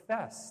you've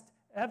professed,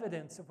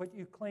 evidence of what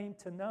you claim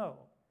to know.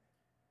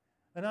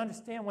 And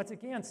understand, once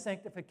again,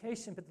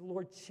 sanctification, but the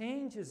Lord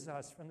changes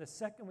us from the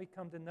second we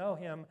come to know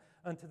him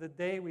unto the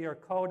day we are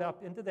called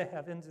up into the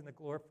heavens in the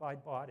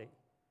glorified body.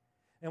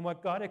 And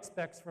what God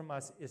expects from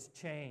us is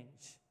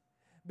change.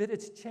 But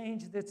it's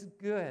change that's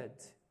good.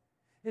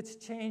 It's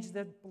change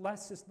that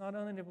blesses not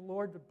only the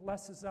Lord, but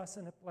blesses us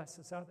and it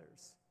blesses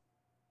others.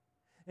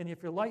 And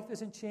if your life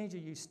isn't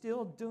changing, you're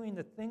still doing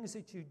the things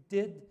that you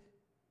did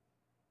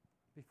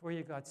before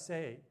you got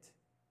saved,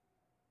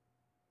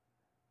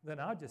 then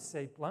I'll just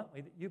say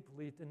bluntly that you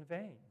believed in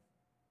vain.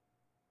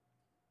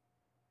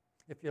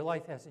 If your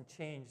life hasn't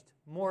changed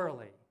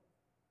morally,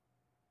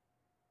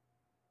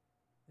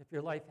 if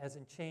your life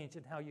hasn't changed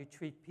in how you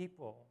treat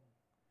people,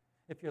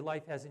 if your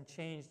life hasn't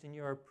changed in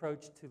your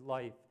approach to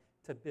life,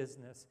 to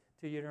business,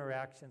 to your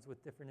interactions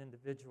with different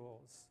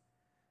individuals,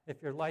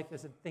 if your life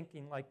isn't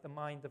thinking like the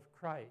mind of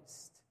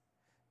Christ,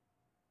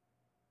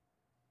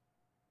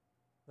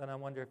 then I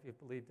wonder if you've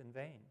believed in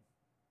vain.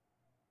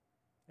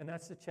 And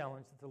that's the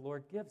challenge that the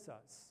Lord gives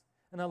us.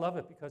 And I love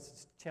it because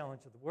it's the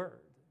challenge of the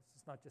Word.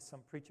 It's not just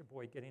some preacher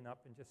boy getting up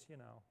and just, it's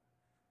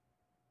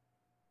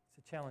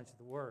a challenge of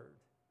the Word.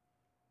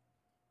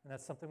 And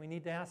that's something we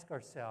need to ask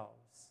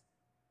ourselves.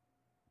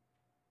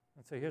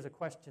 And so here's a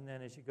question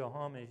then as you go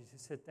home and as you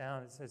sit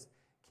down. It says,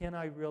 can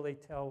I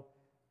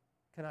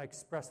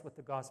express what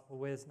the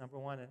gospel is, number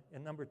one?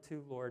 And number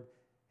two, Lord,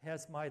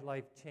 has my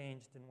life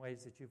changed in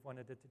ways that you've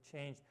wanted it to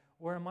change?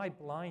 Or am I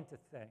blind to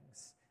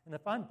things? And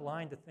if I'm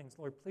blind to things,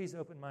 Lord, please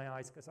open my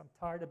eyes because I'm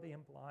tired of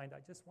being blind. I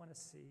just want to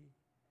see.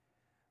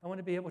 I want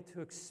to be able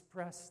to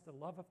express the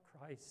love of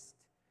Christ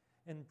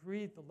and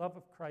breathe the love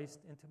of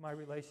Christ into my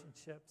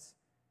relationships.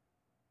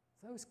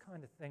 Those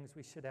kind of things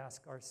we should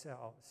ask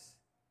ourselves.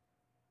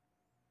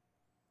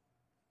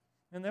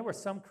 And there were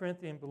some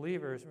Corinthian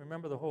believers,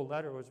 remember the whole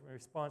letter was in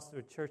response to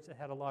a church that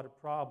had a lot of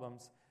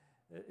problems,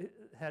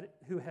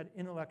 who had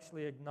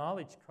intellectually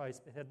acknowledged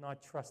Christ but had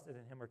not trusted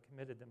in him or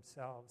committed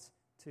themselves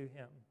to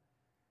him.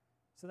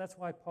 So that's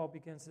why Paul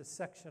begins this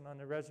section on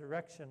the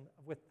resurrection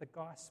with the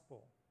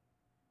gospel,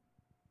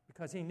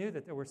 because he knew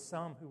that there were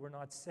some who were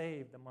not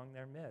saved among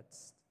their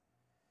midst.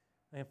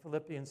 In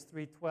Philippians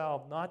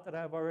 3:12, not that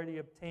I've already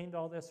obtained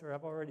all this or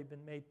I've already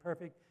been made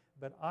perfect,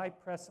 but I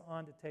press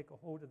on to take a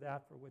hold of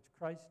that for which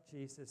Christ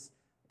Jesus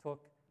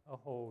took a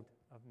hold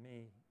of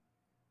me.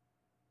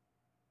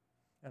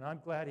 And I'm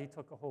glad he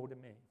took a hold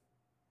of me.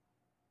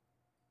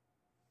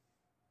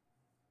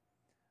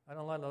 I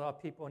don't let a lot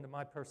of people into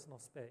my personal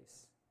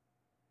space.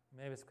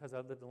 Maybe it's because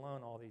I've lived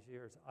alone all these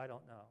years. I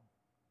don't know.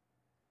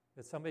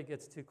 But somebody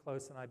gets too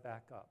close and I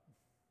back up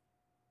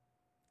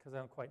because I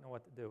don't quite know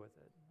what to do with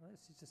it. Well,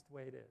 this is just the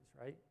way it is,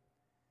 right?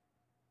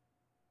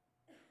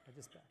 I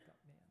just back up,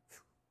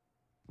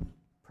 man.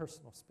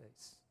 Personal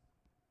space.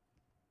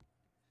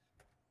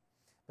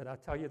 But I'll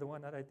tell you the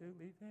one that I do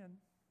leave in.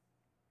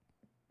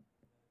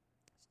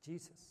 It's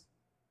Jesus.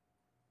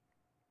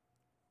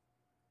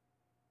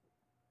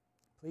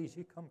 Please,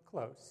 you come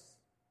close,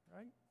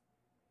 right?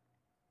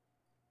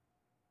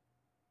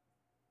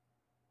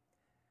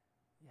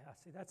 Yeah,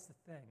 see, that's the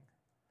thing.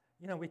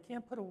 You know, we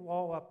can't put a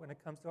wall up when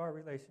it comes to our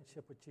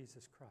relationship with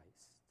Jesus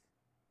Christ.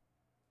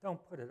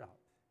 Don't put it up.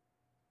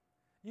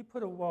 You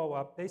put a wall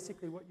up,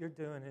 basically what you're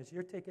doing is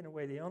you're taking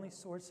away the only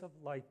source of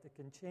light that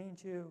can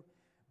change you,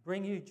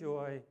 bring you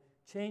joy,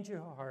 change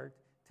your heart,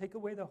 take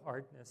away the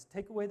hardness,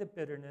 take away the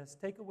bitterness,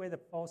 take away the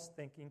false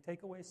thinking,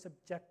 take away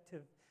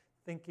subjective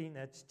thinking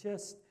that's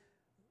just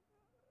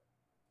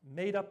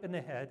made up in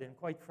the head and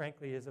quite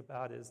frankly is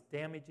about as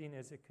damaging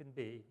as it can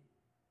be.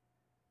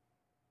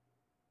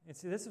 And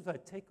see, this is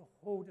what take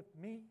a hold of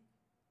me.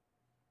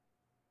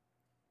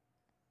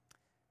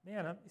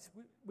 Man,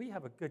 we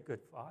have a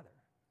good Father.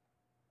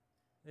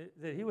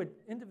 That he would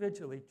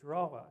individually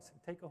draw us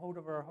and take a hold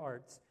of our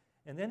hearts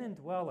and then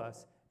indwell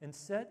us and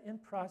set in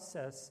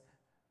process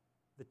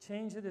the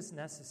change that is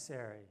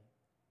necessary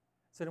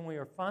so that when we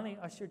are finally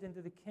ushered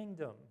into the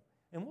kingdom,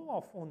 and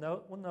we'll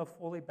know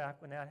fully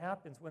back when that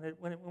happens,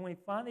 when we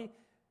finally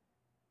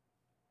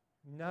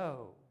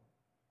know,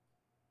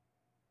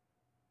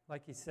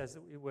 like he says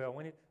that we will,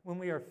 when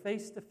we are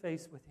face to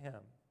face with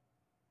him.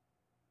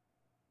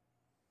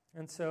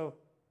 And so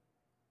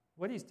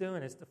what he's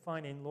doing is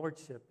defining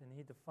lordship, and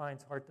he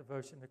defines heart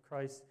devotion to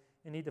Christ,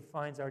 and he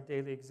defines our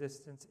daily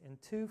existence in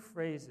two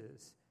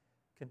phrases: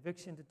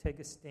 conviction to take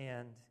a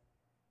stand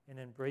and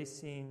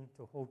embracing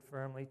to hold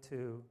firmly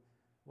to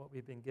what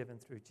we've been given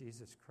through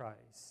Jesus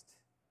Christ.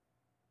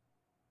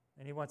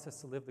 And he wants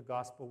us to live the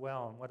gospel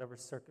well in whatever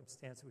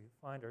circumstance we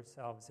find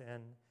ourselves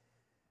in,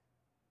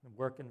 the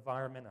work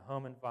environment, a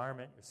home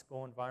environment, your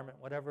school environment,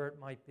 whatever it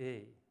might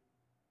be.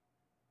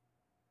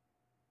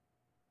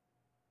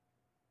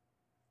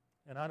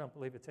 And I don't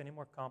believe it's any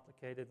more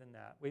complicated than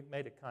that. We've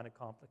made it kind of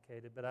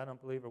complicated, but I don't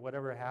believe it.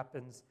 Whatever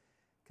happens,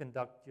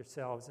 conduct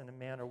yourselves in a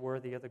manner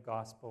worthy of the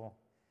gospel.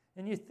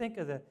 And you think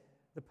of the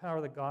power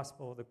of the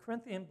gospel, the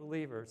Corinthian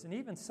believers, and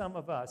even some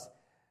of us,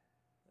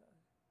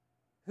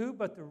 who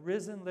but the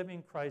risen,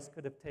 living Christ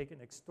could have taken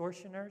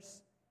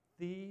extortioners,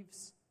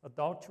 thieves,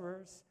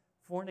 adulterers,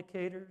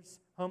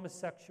 fornicators,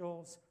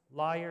 homosexuals,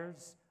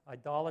 liars,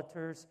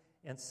 idolaters,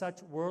 and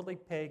such worldly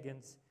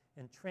pagans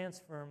and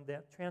transform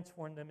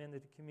them into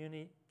the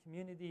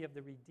community of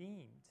the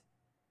redeemed.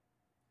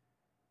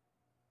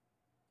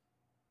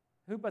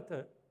 Who but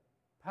the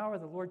power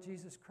of the Lord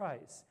Jesus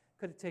Christ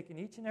could have taken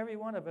each and every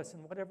one of us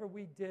and whatever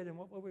we did and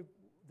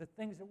the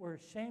things that we're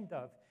ashamed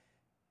of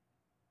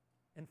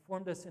and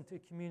formed us into a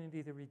community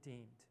of the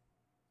redeemed.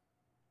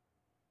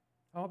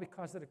 All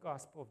because of the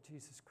gospel of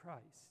Jesus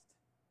Christ.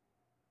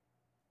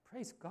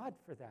 Praise God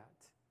for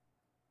that.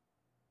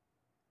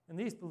 And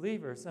these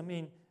believers, I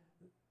mean,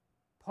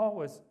 Paul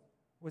was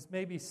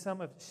maybe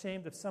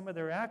ashamed of some of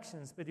their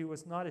actions, but he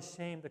was not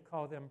ashamed to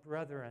call them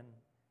brethren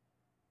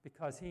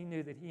because he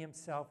knew that he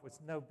himself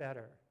was no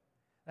better.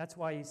 That's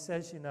why he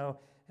says,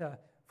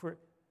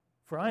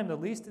 for I am the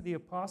least of the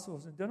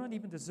apostles and do not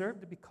even deserve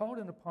to be called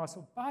an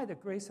apostle. By the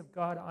grace of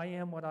God, I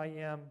am what I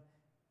am.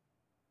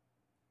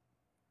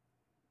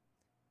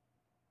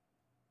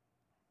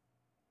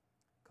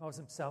 Calls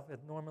himself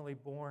abnormally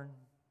born,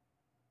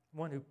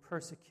 one who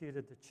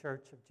persecuted the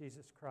church of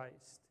Jesus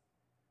Christ.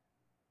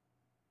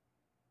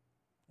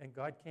 And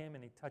God came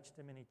and he touched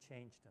him and he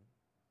changed him.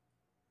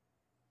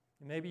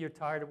 And maybe you're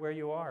tired of where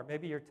you are.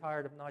 Maybe you're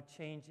tired of not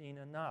changing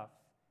enough.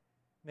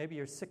 Maybe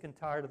you're sick and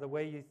tired of the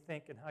way you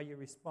think and how you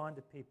respond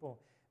to people.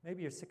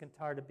 Maybe you're sick and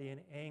tired of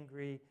being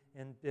angry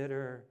and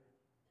bitter.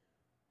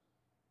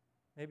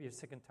 Maybe you're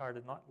sick and tired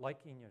of not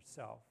liking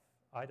yourself.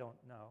 I don't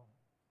know.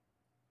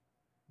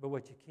 But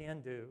what you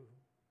can do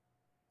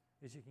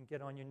is you can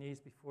get on your knees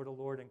before the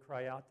Lord and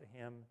cry out to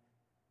him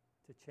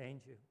to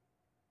change you.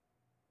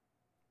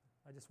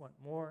 I just want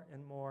more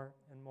and more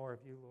and more of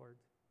you, Lord.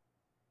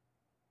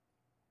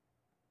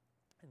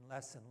 And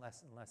less and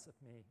less of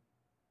me.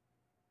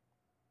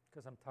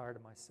 because I'm tired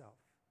of myself.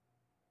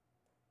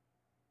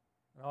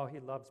 And oh, he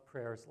loves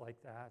prayers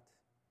like that.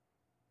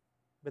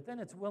 But then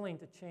it's willing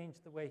to change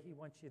the way he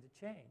wants you to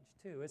change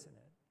too, isn't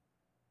it?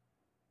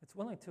 It's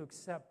willing to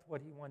accept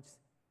what he wants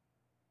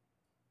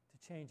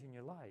to change in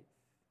your life.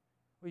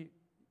 Well,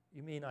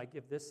 you mean I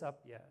give this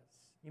up? Yes.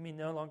 You mean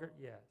no longer?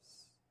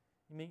 Yes.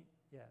 You mean?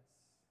 Yes.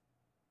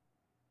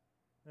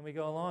 Then we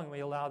go along and we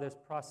allow this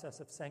process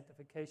of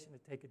sanctification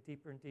to take a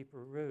deeper and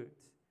deeper root.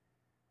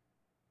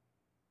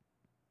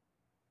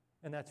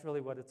 And that's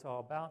really what it's all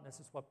about. And this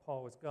is what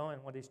Paul was going,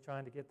 what he's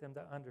trying to get them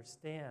to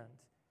understand.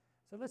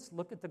 So let's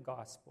look at the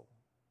gospel,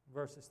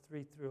 verses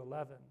 3 through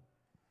 11.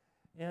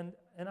 And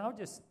I'll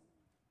just,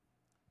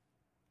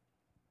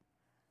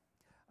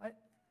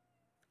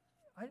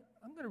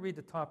 I'm going to read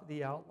the top of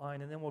the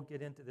outline, and then we'll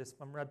get into this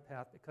from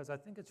Redpath, because I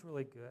think it's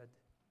really good.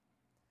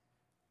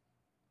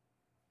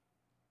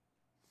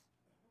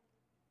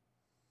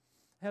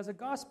 Has the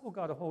gospel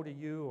got a hold of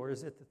you, or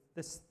is it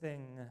this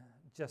thing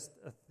just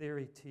a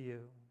theory to you?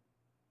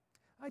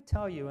 I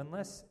tell you,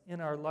 unless in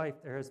our life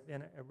there has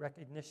been a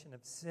recognition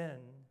of sin,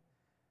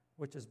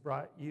 which has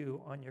brought you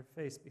on your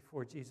face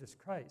before Jesus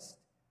Christ,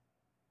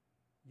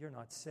 you're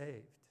not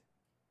saved.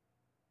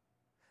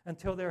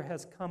 Until there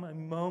has come a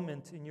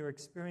moment in your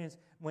experience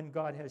when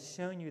God has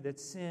shown you that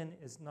sin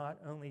is not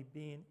only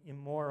being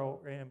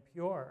immoral or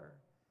impure,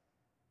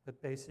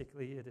 but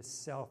basically it is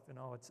self in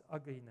all its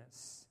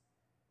ugliness.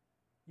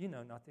 You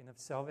know nothing of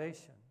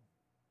salvation.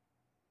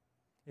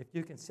 If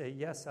you can say,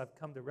 yes, I've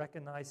come to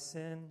recognize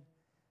sin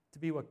to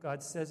be what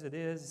God says it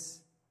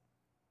is,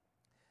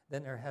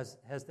 then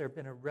has there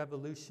been a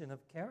revolution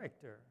of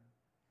character?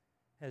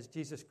 Has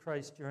Jesus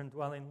Christ, your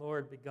indwelling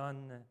Lord,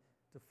 begun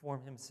to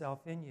form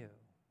himself in you?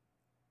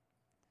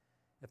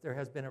 If there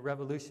has been a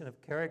revolution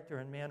of character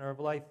and manner of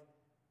life,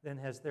 then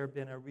has there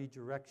been a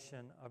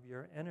redirection of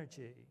your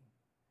energy?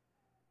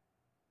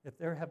 If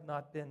there have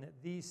not been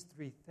these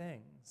three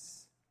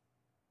things,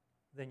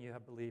 then you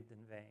have believed in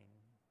vain.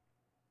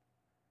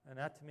 And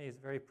that to me is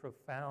very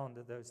profound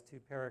of those two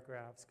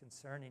paragraphs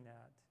concerning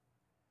that.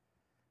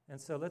 And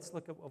so let's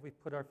look at what we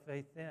put our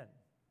faith in.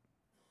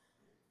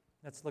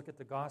 Let's look at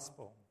the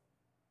gospel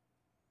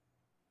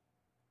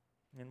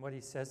and what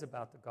he says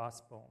about the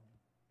gospel.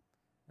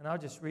 And I'll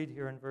just read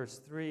here in verse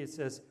 3. It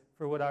says,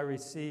 "For what I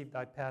received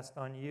I passed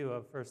on you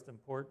of first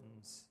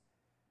importance,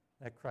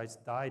 that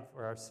Christ died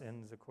for our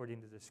sins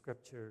according to the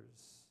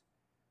Scriptures,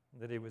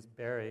 that he was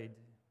buried,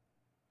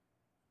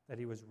 that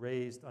he was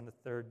raised on the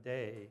third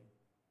day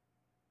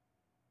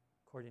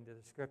according to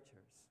the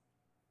Scriptures."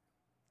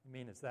 You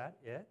mean, is that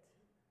it?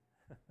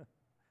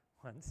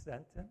 One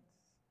sentence?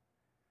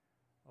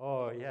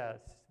 Oh,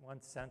 yes,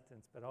 one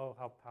sentence, but oh,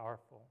 how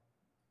powerful.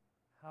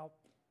 How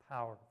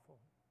powerful.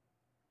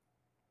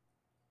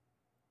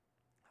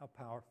 How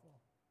powerful.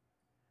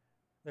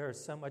 There is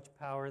so much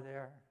power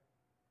there.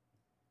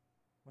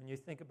 When you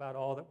think about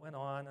all that went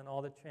on and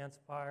all that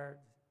transpired,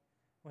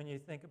 when you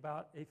think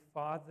about a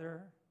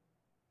father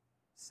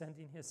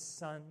sending his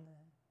son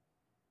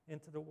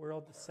into the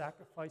world to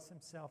sacrifice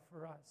himself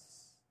for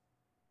us.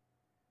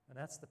 And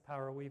that's the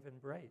power we've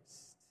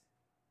embraced.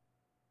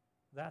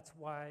 That's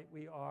why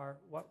we are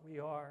what we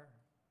are,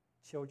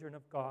 children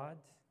of God,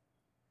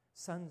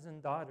 sons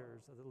and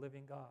daughters of the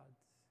living God.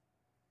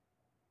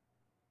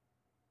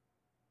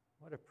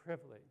 What a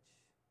privilege,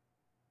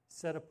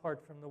 set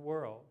apart from the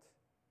world.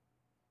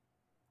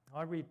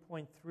 I'll read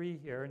point 3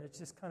 here, and it's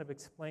just kind of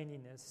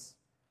explaining this.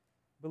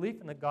 Belief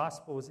in the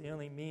gospel is the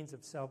only means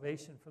of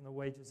salvation from the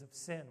wages of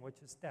sin,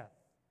 which is death.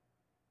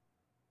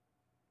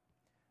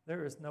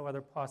 There is no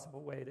other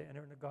possible way to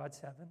enter into God's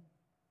heaven.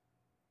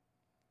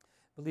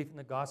 Belief in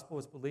the gospel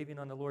is believing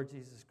on the Lord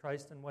Jesus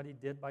Christ and what he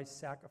did by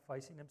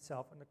sacrificing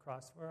himself on the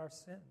cross for our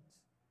sins.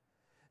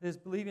 It is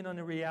believing on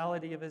the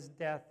reality of his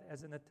death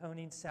as an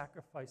atoning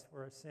sacrifice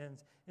for our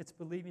sins. It's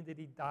believing that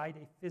he died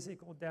a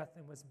physical death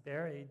and was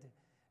buried.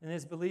 And it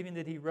is believing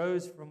that he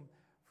rose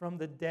from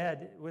the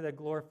dead with a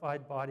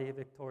glorified body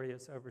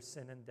victorious over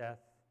sin and death.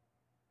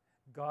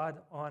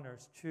 God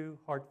honors true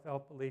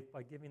heartfelt belief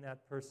by giving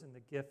that person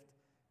the gift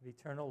of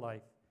eternal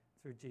life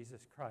through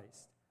Jesus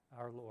Christ,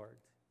 our Lord.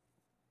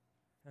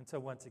 And so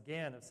once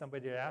again, if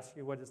somebody asks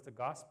you what is the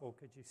gospel,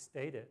 could you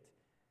state it?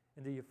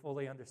 And do you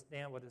fully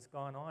understand what has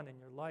gone on in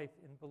your life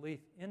in belief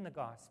in the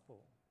gospel?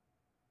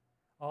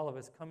 All of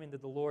us coming to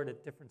the Lord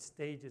at different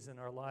stages in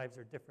our lives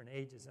or different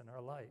ages in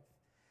our life.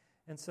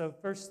 And so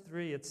verse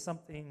 3, it's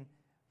something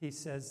he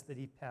says that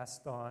he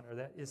passed on, or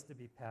that is to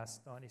be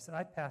passed on. He said,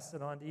 I passed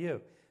it on to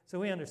you. So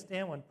we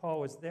understand when Paul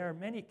was there,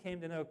 many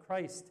came to know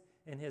Christ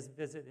in his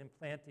visit in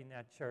planting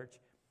that church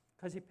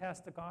because he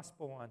passed the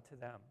gospel on to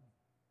them.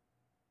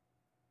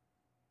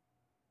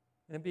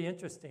 And it'd be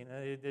interesting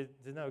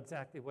to know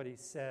exactly what he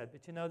said.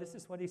 But you know, this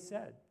is what he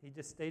said. He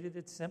just stated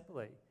it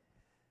simply.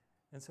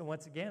 And so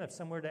once again, if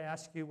someone were to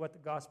ask you what the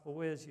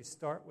gospel is, you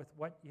start with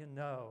what you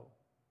know.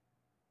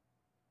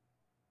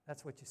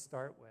 That's what you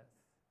start with.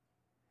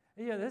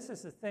 Yeah, this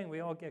is the thing.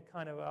 We all get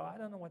kind of, I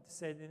don't know what to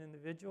say to an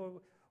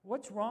individual.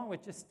 What's wrong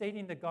with just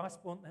stating the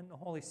gospel and the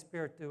Holy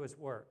Spirit do his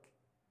work?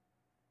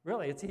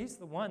 Really, he's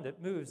the one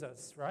that moves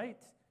us, right?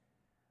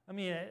 I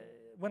mean,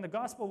 when the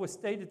gospel was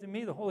stated to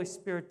me, the Holy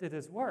Spirit did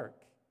his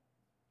work.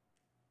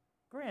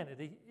 Granted,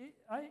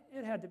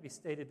 it had to be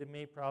stated to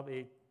me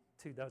probably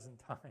 24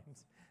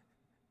 times.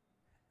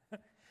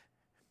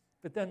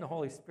 But then the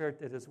Holy Spirit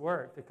did his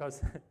work,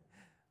 because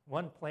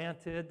one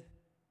planted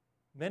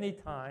many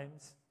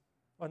times.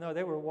 Oh, no,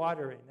 they were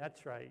watering,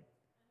 that's right.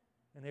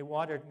 And they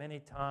watered many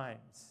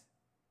times.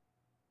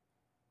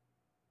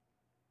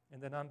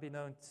 And then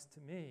unbeknownst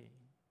to me,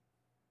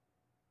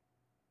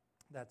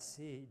 that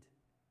seed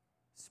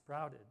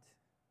sprouted.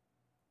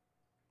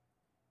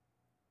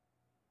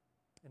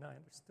 And I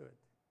understood.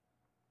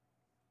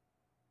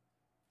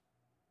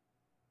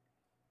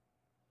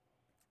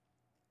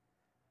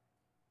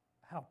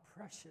 How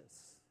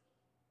precious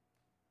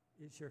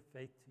is your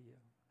faith to you?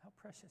 How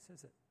precious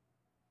is it?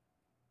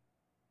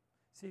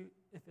 See,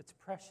 if it's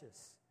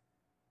precious,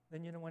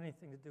 then you don't want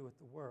anything to do with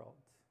the world.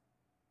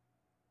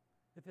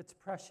 If it's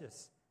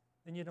precious,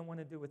 then you don't want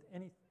to do with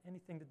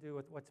anything to do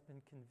with what's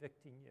been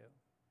convicting you,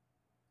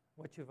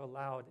 what you've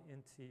allowed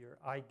into your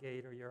eye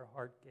gate or your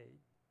heart gate.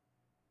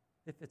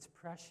 If it's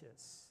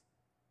precious,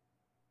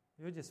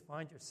 you'll just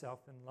find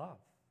yourself in love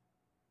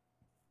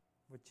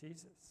with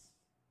Jesus.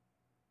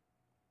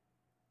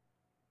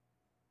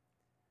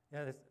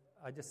 Yeah,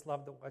 I just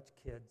love to watch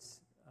kids.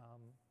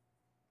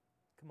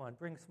 Come on,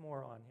 bring some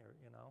more on here,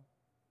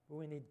 But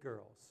we need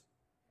girls,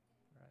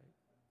 right?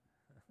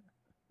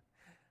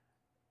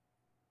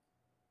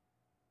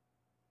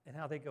 And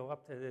how they go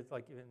up to it,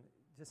 like even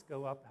just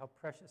go up, how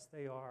precious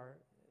they are,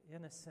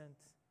 innocent,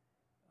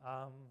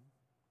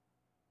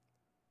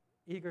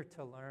 eager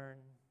to learn,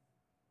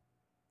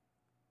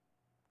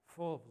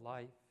 full of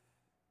life.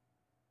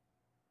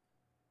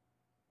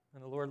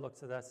 And the Lord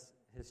looks at us,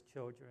 his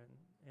children,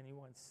 and he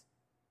wants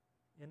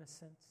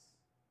innocence.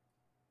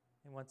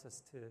 He wants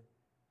us to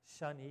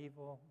shun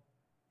evil.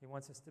 He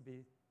wants us to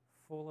be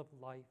full of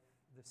life,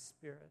 the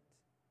Spirit.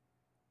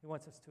 He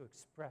wants us to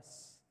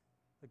express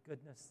the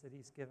goodness that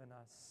he's given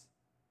us.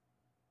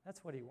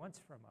 That's what he wants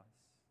from us.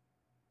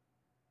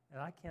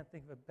 And I can't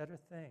think of a better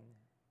thing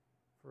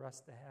for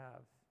us to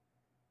have.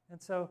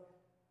 And so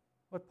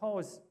what Paul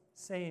is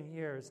saying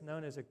here is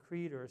known as a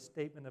creed or a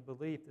statement of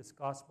belief. This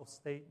gospel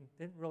statement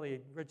didn't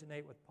really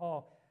originate with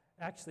Paul.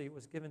 Actually, it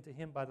was given to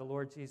him by the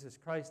Lord Jesus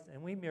Christ,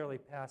 and we merely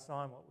pass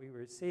on what we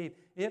receive.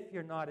 If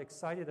you're not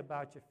excited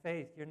about your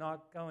faith, you're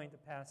not going to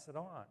pass it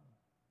on.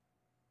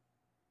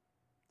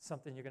 It's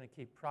something you're going to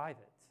keep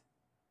private,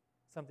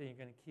 something you're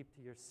going to keep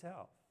to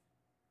yourself.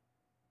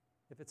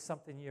 If it's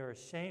something you're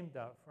ashamed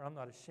of, for I'm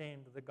not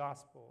ashamed of the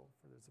gospel,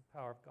 for there's the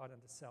power of God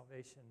unto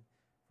salvation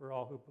for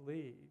all who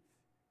believe.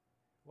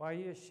 Why are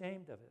you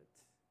ashamed of it?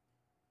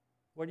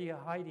 What are you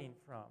hiding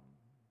from?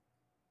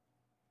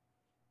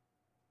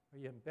 Are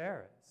you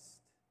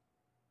embarrassed?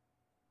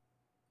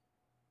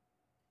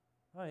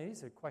 Well,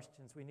 these are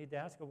questions we need to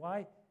ask.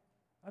 Why?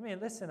 I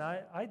mean, listen,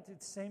 I did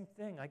the same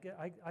thing.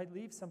 I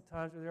leave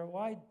sometimes with her.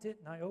 Why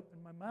didn't I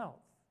open my mouth?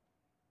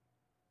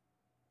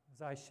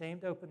 Was I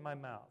ashamed to open my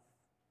mouth?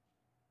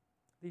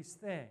 These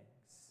things.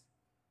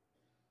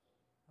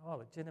 All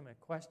legitimate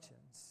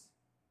questions.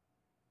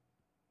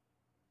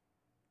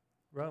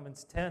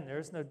 Romans 10, there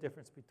is no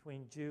difference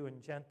between Jew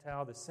and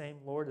Gentile. The same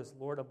Lord is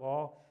Lord of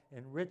all,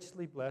 and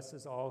richly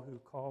blesses all who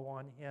call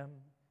on him.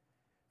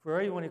 For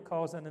everyone who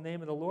calls on the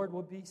name of the Lord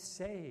will be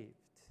saved.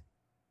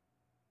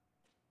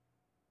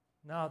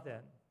 Now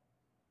then,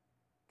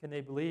 can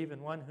they believe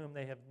in one whom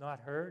they have not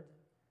heard?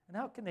 And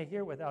how can they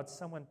hear without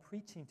someone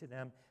preaching to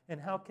them?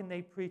 And how can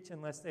they preach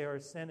unless they are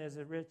sent? As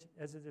it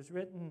is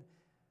written,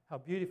 how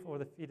beautiful are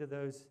the feet of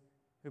those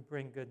who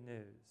bring good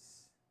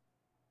news.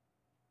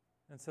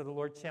 And so the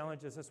Lord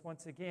challenges us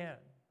once again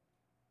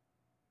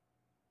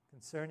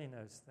concerning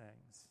those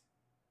things.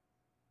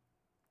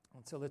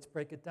 And so let's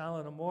break it down a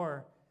little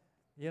more.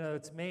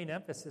 Its main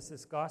emphasis,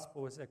 this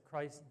gospel, is that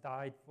Christ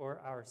died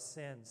for our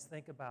sins.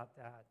 Think about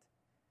that.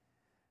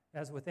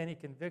 As with any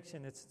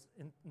conviction, it's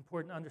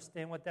important to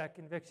understand what that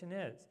conviction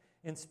is.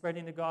 In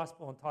spreading the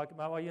gospel and talking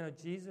about,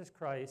 Jesus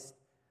Christ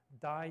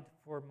died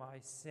for my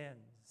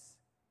sins.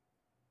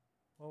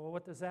 Well,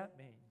 what does that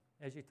mean?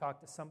 As you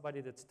talk to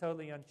somebody that's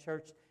totally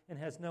unchurched and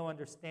has no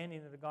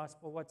understanding of the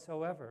gospel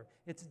whatsoever.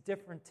 It's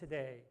different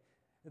today.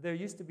 There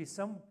used to be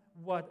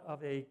somewhat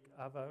of a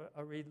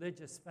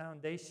religious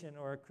foundation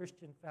or a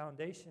Christian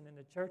foundation in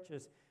the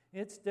churches.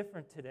 It's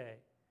different today.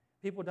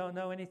 People don't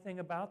know anything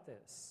about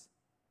this.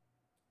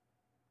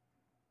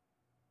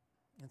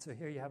 And so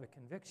here you have a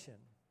conviction.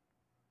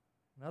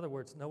 In other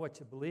words, know what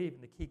you believe.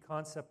 And the key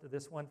concept of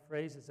this one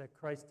phrase is that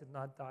Christ did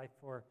not die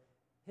for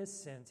his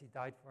sins. He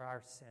died for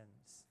our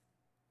sins.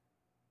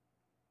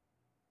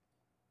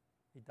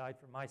 He died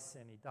for my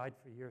sin. He died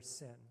for your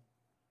sin.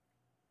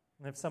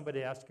 And if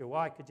somebody asks you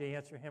why, could you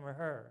answer him or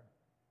her?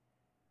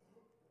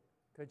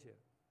 Could you?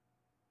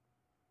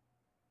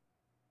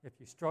 If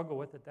you struggle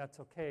with it, that's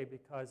okay,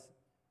 because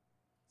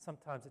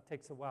sometimes it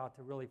takes a while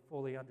to really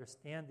fully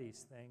understand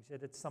these things,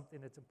 yet it's something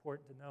that's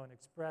important to know and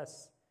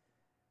express.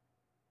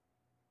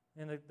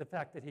 And the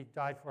fact that he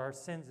died for our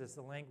sins is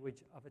the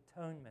language of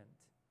atonement.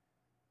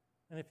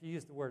 And if you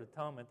use the word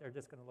atonement, they're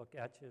just going to look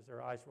at you as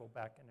their eyes roll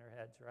back in their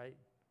heads, right?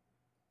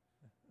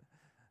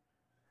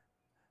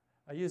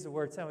 I used the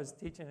word, I was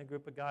teaching a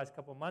group of guys a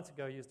couple of months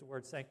ago, I used the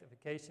word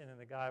sanctification, and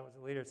the guy who was a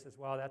leader says,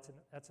 well,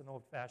 that's an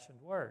old-fashioned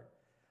word.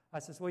 I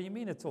says, well, you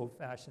mean it's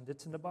old-fashioned?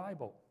 It's in the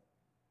Bible.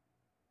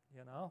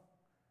 You know?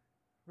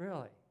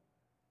 Really?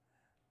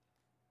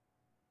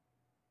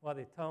 Well,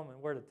 the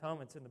word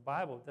atonement's in the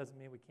Bible. It doesn't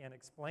mean we can't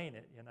explain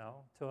it, you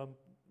know.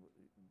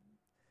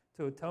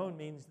 To atone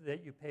means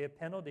that you pay a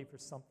penalty for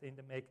something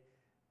to make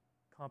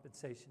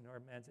compensation or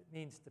amends. It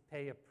means to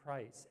pay a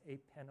price, a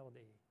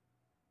penalty.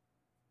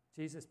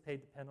 Jesus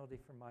paid the penalty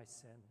for my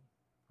sin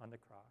on the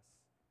cross.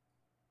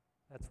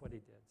 That's what he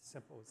did.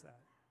 Simple as that.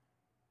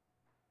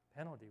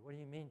 Penalty. What do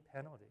you mean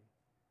penalty?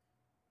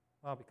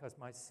 Well, because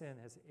my sin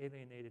has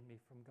alienated me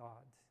from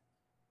God.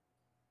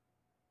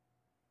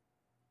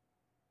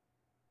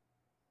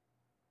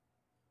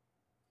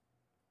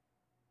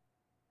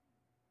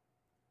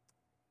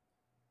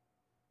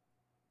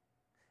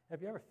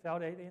 Have you ever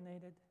felt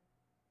alienated?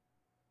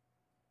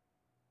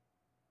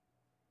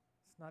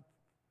 It's not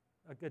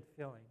a good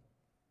feeling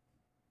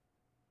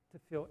to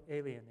feel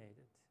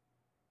alienated.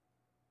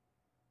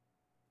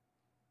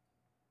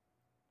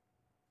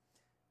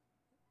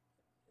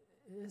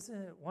 Isn't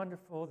it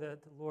wonderful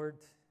that the Lord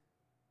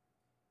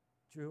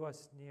drew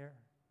us near?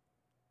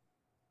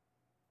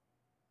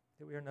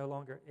 That we are no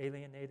longer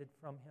alienated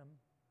from him?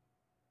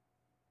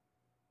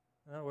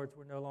 In other words,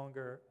 we're no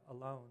longer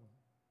alone.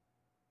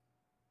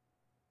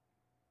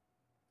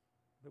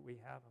 But we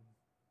have him.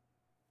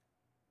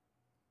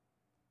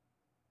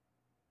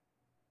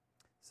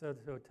 So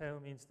to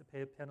atone means to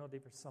pay a penalty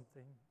for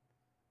something.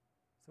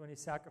 So when he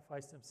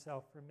sacrificed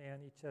himself for man,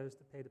 he chose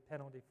to pay the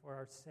penalty for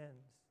our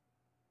sins.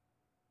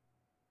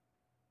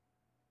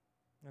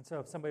 And so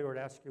if somebody were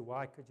to ask you,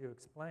 why could you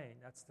explain?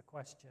 That's the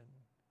question.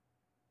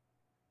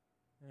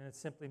 And it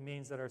simply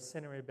means that our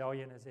sin and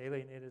rebellion has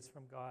alienated us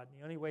from God.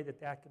 And the only way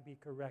that that can be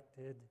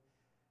corrected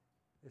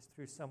is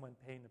through someone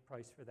paying the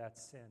price for that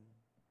sin.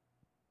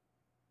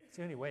 It's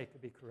the only way it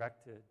could be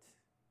corrected.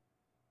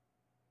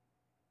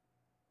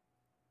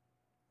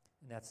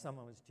 And that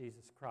someone was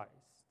Jesus Christ.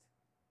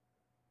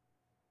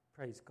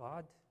 Praise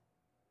God.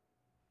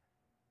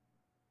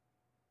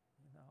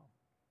 You know,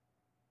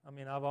 I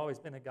mean, I've always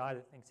been a guy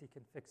that thinks he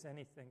can fix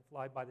anything,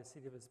 fly by the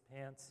seat of his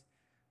pants.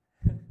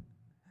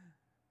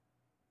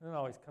 It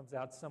always comes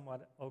out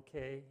somewhat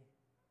okay.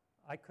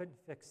 I couldn't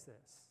fix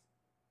this.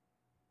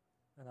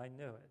 And I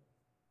knew it.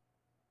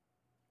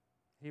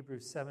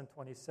 Hebrews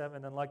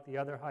 7:27, unlike the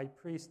other high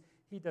priest,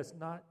 he does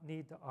not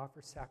need to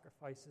offer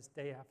sacrifices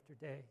day after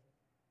day.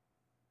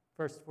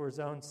 First for his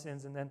own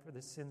sins and then for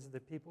the sins of the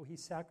people. He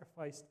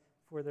sacrificed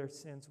for their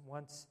sins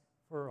once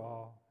for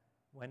all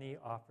when he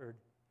offered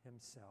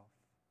himself.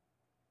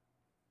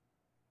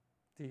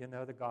 Do you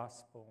know the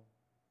gospel?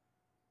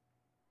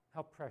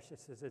 How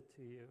precious is it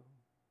to you?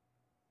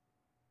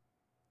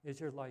 Is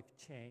your life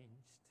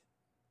changed?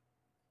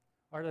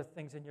 Are there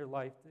things in your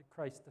life that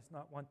Christ does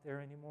not want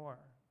there anymore?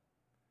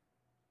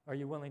 Are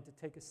you willing to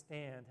take a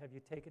stand? Have you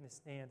taken a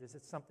stand? Is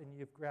it something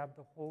you've grabbed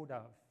a hold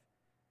of?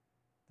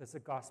 Does the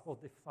gospel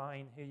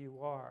define who you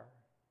are?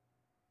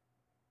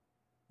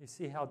 You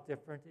see how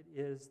different it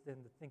is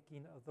than the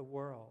thinking of the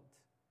world.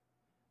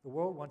 The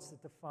world wants to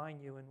define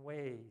you in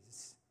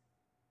ways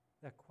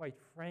that, quite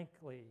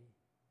frankly,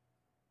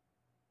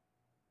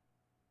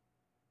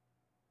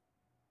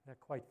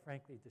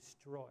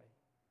 destroy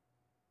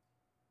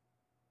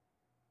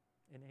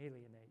and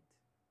alienate.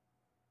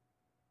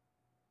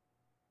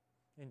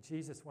 And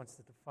Jesus wants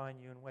to define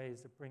you in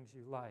ways that brings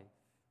you life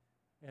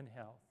and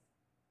health.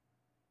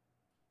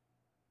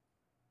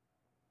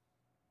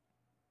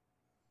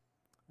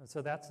 And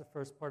so that's the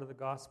first part of the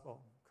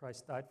gospel.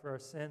 Christ died for our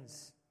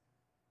sins.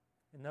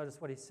 And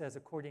notice what he says,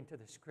 according to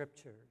the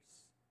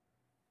scriptures.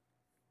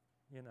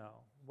 You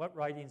know, what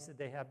writings did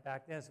they have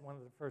back then? It's one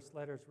of the first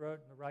letters wrote,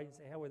 and the writings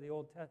they had were the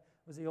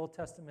Old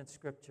Testament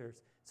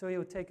scriptures. So he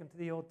would take them to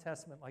the Old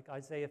Testament, like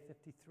Isaiah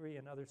 53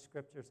 and other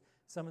scriptures,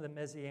 some of the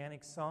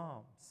Messianic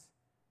Psalms.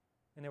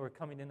 And they were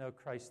coming to know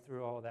Christ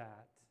through all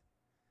that.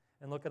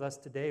 And look at us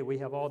today. We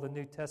have all the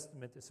New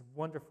Testament, this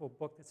wonderful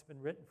book that's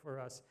been written for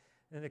us,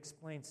 and it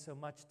explains so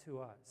much to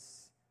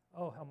us.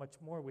 Oh, how much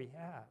more we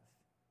have.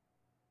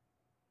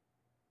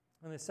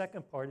 And the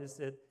second part is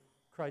that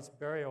Christ's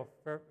burial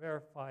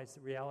verifies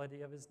the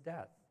reality of his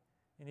death.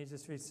 And he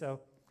just reads,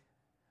 so,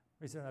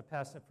 reason I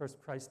passed it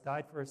first, Christ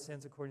died for our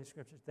sins according to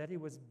Scriptures, that he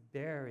was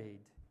buried.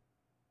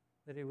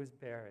 That he was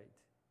buried.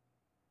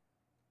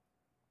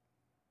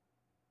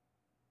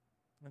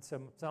 And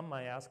so some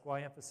might ask,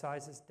 why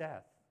emphasize his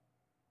death?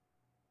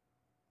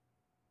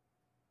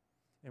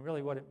 And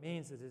really what it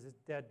means is his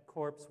dead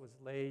corpse was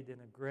laid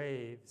in a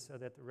grave so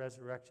that the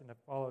resurrection that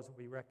follows will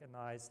be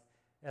recognized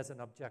as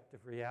an objective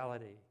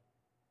reality.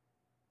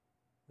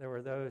 There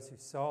were those who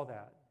saw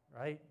that,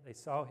 right? They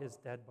saw his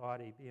dead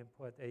body being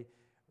put.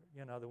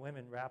 The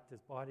women wrapped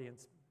his body in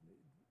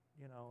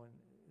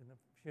the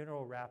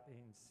funeral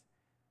wrappings,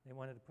 They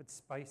wanted to put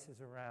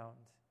spices around.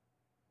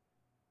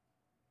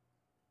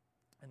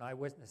 And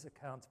eyewitness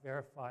accounts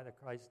verify that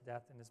Christ's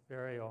death and his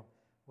burial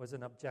was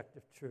an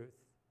objective truth.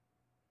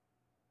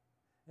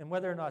 And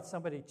whether or not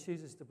somebody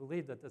chooses to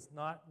believe that does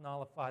not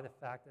nullify the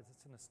fact that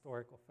it's an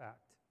historical fact.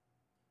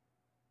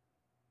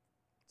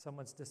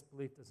 Someone's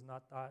disbelief does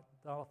not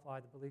nullify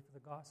the belief of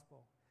the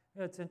gospel. You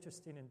know, it's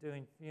interesting in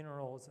doing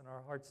funerals, and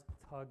our hearts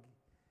tug.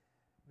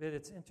 But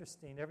it's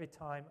interesting, every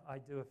time I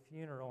do a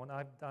funeral, and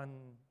I've done,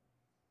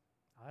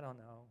 I don't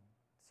know,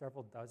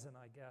 several dozen,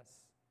 I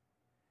guess.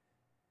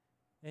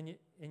 And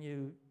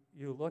you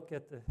look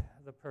at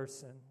the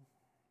person,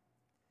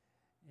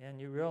 and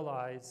you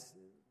realize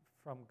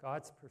from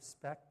God's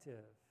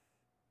perspective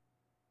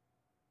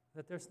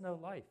that there's no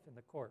life in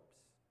the corpse.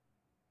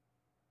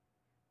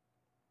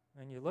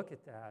 And you look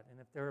at that, and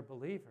if they're a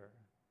believer,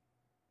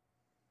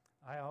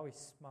 I always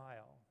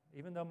smile,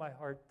 even though my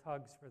heart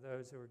tugs for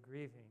those who are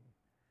grieving.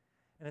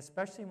 And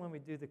especially when we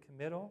do the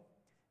committal,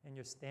 and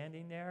you're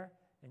standing there,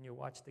 and you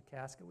watch the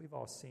casket, we've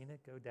all seen it,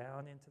 go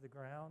down into the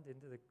ground,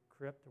 into the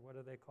crypt, or what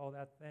do they call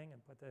that thing,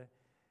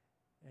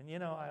 and you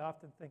know, I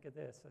often think of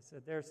this. I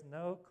said, there's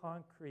no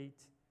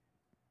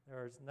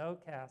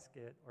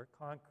casket or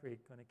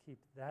concrete going to keep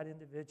that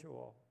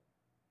individual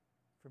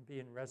from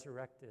being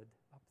resurrected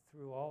up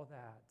through all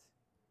that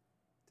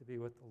to be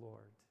with the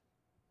Lord.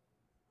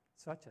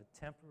 Such a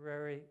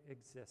temporary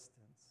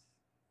existence.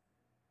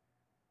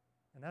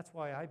 And that's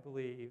why I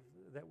believe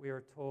that we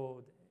are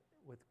told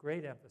with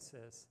great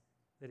emphasis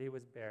that he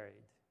was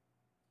buried.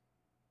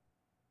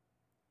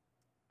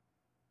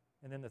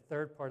 And then the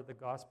third part of the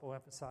gospel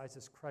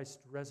emphasizes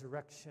Christ's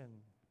resurrection.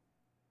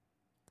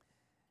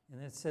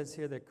 And it says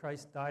here that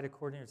Christ died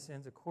according to our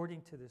sins,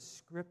 according to the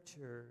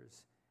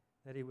scriptures,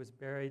 that he was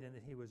buried and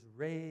that he was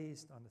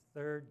raised on the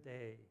third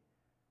day,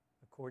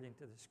 according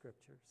to the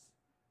scriptures,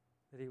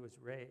 that he was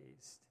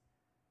raised.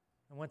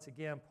 And once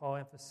again, Paul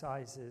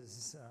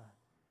emphasizes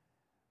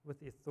with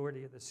the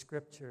authority of the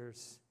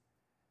scriptures,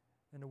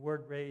 and the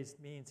word raised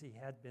means he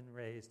had been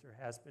raised or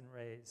has been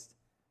raised.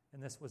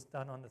 And this was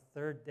done on the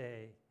third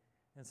day.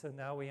 And so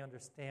now we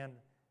understand.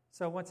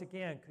 So once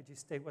again, could you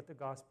state what the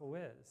gospel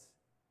is?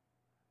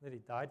 That he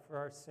died for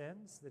our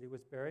sins, that he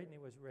was buried, and he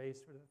was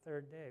raised for the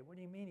third day. What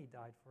do you mean he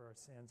died for our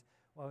sins?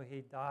 Well,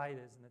 he died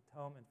as an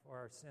atonement for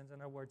our sins. In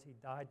other words, he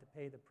died to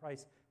pay the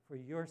price for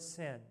your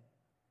sin.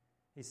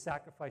 He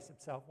sacrificed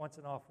himself once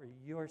and all for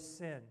your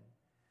sin.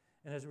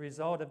 And as a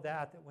result of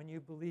that when you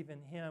believe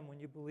in him, when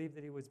you believe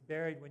that he was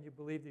buried, when you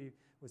believe that he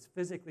was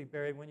physically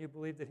buried, when you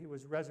believe that he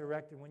was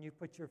resurrected, when you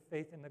put your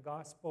faith in the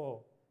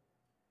gospel,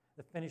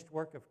 the finished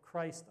work of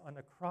Christ on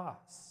the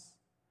cross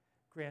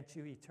grants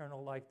you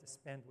eternal life to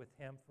spend with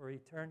him for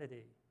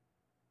eternity.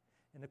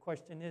 And the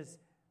question is,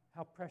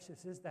 how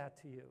precious is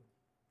that to you?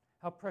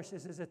 How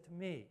precious is it to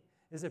me?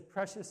 Is it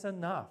precious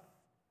enough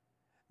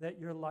that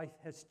your life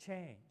has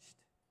changed?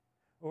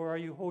 Or are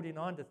you holding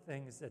on to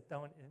things that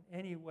don't in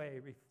any way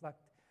reflect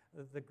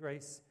the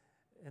grace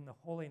and the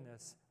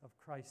holiness of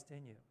Christ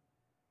in you?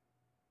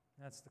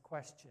 That's the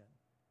question.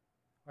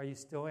 Are you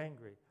still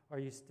angry? Are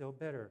you still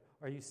bitter?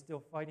 Are you still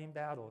fighting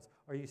battles?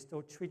 Are you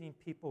still treating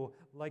people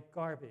like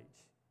garbage?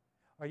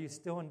 Are you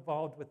still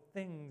involved with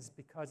things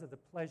because of the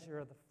pleasure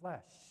of the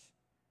flesh?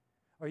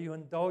 Are you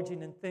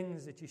indulging in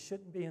things that you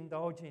shouldn't be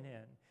indulging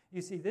in?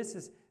 You see,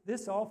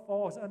 this all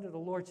falls under the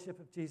lordship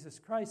of Jesus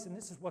Christ, and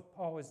this is what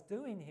Paul is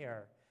doing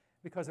here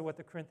because of what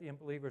the Corinthian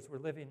believers were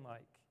living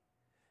like.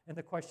 And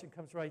the question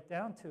comes right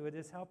down to it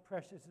is, how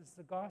precious is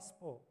the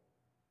gospel?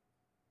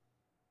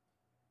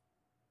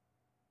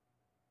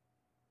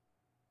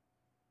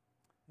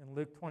 In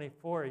Luke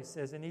 24, he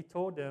says, and he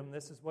told them,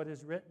 this is what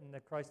is written,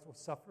 that Christ will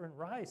suffer and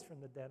rise from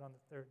the dead on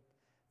the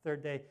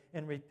third day,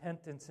 and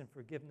repentance and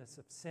forgiveness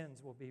of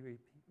sins will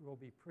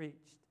be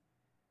preached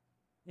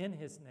in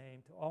his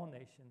name to all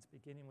nations,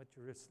 beginning with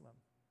Jerusalem.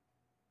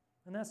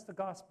 And that's the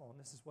gospel, and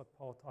this is what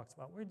Paul talks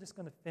about. We're just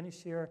going to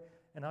finish here,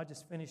 and I'll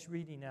just finish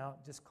reading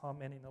out, just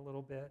commenting a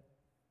little bit,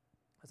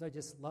 because I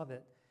just love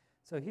it.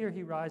 So here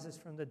he rises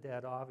from the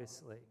dead,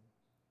 obviously.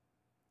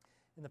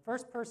 And the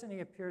first person he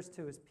appears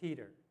to is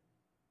Peter,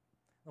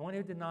 the one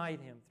who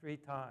denied him 3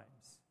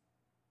 times.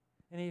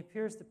 And he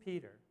appears to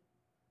Peter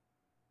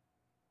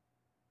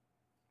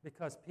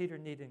because Peter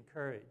needed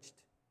encouraged.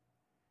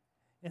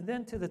 And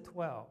then to the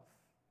 12.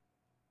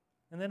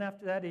 And then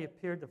after that, he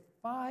appeared to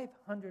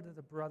 500 of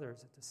the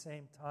brothers at the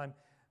same time,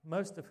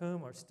 most of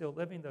whom are still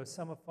living, though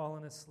some have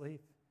fallen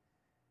asleep.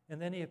 And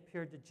then he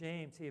appeared to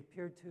James. He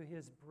appeared to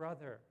his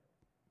brother.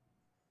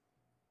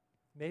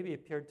 Maybe he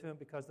appeared to him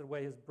because of the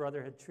way his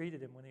brother had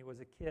treated him when he was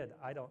a kid.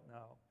 I don't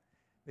know.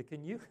 But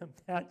can you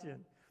imagine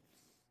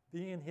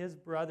being his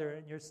brother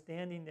and you're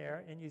standing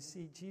there and you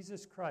see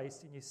Jesus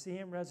Christ and you see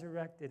him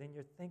resurrected and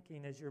you're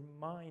thinking as your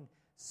mind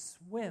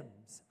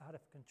swims out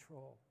of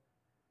control,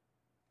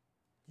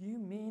 do you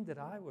mean that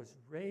I was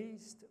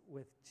raised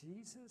with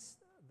Jesus,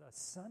 the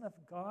Son of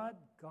God,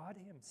 God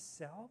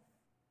himself?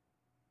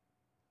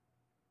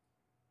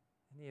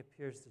 And he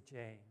appears to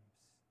James.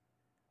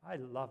 I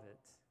love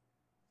it.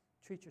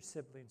 Treat your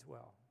siblings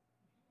well.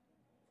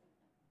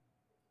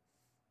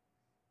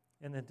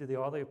 And then to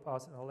all the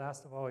apostles, and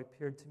last of all, he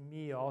appeared to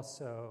me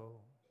also.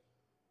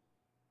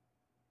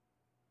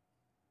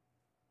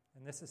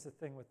 And this is the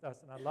thing with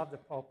us, and I love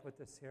that Paul put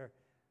this here.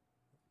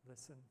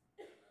 Listen.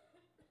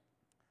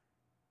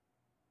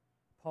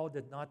 Paul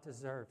did not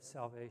deserve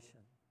salvation.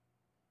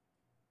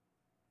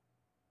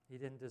 He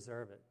didn't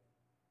deserve it.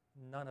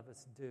 None of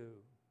us do.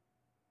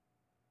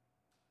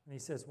 And he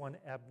says, one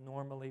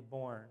abnormally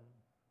born.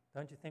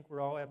 Don't you think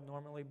we're all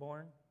abnormally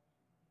born?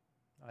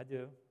 I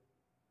do.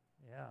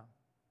 Yeah.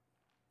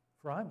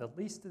 For I'm the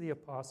least of the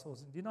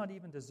apostles and do not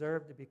even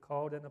deserve to be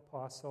called an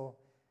apostle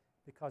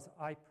because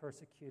I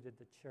persecuted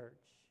the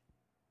church.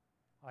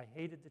 I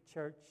hated the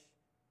church.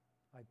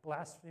 I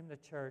blasphemed the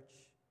church.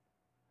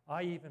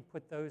 I even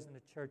put those in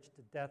the church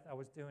to death. I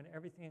was doing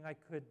everything I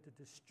could to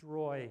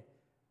destroy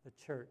the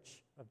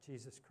church of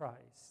Jesus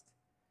Christ.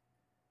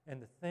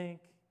 And to think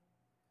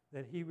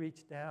that he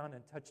reached down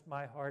and touched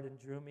my heart and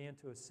drew me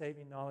into a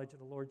saving knowledge of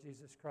the Lord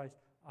Jesus Christ,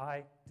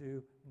 I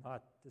do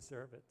not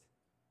deserve it.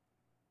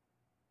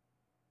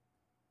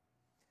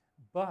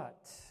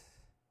 But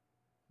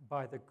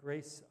by the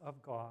grace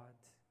of God,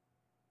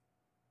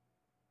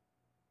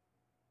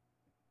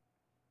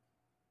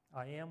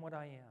 I am what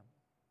I am.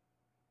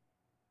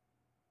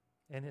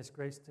 And his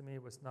grace to me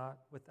was not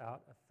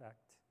without effect.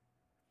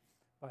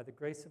 By the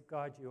grace of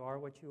God, you are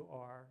what you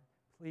are.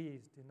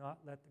 Please do not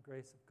let the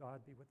grace of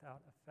God be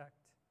without effect.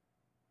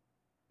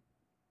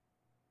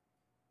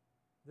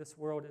 This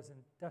world is in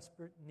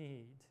desperate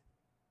need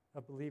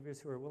of believers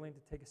who are willing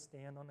to take a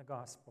stand on the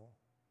gospel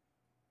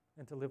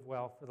and to live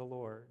well for the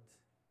Lord.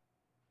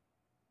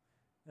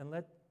 And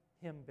let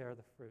him bear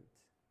the fruit.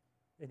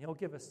 And he'll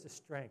give us the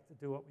strength to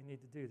do what we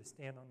need to do to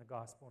stand on the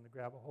gospel and to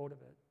grab a hold of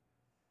it.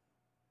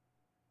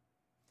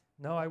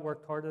 No, I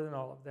worked harder than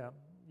all of them,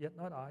 yet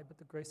not I, but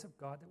the grace of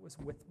God that was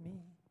with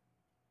me.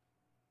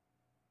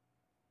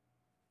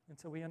 And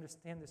so we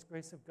understand this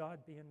grace of God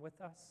being with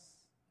us.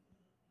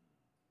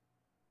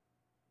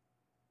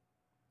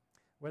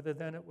 Whether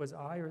then it was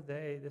I or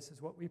they, this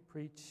is what we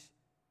preach,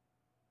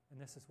 and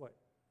this is what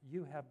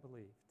you have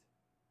believed.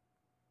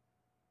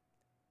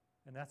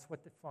 And that's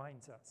what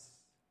defines us.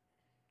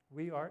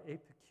 We are a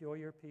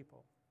peculiar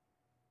people.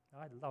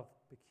 I love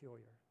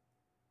peculiar.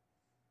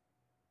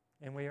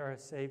 And we are a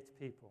saved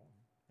people.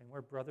 And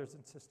we're brothers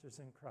and sisters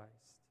in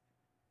Christ.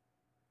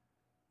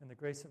 And the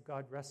grace of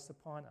God rests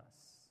upon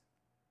us.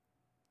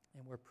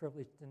 And we're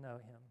privileged to know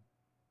him.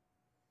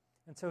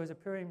 And so his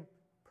appearing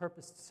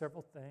purposed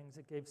several things.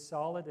 It gave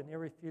solid and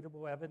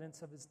irrefutable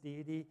evidence of his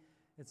deity.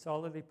 It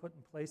solidly put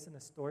in place an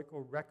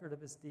historical record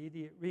of his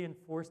deity. It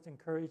reinforced,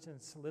 encouraged,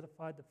 and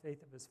solidified the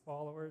faith of his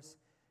followers.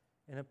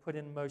 And it put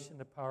in motion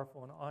the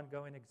powerful and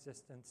ongoing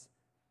existence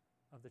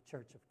of the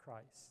Church of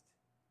Christ.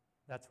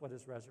 That's what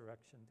his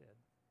resurrection did.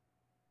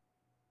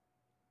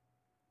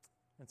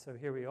 And so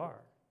here we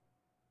are,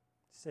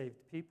 saved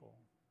people.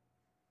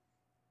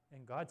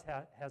 And God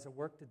has a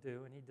work to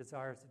do, and he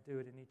desires to do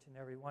it in each and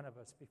every one of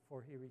us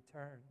before he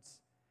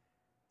returns.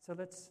 So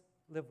let's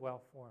live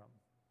well for him.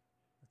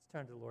 Let's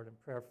turn to the Lord in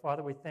prayer.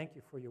 Father, we thank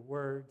you for your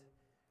word.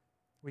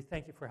 We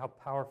thank you for how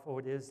powerful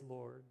it is,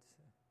 Lord.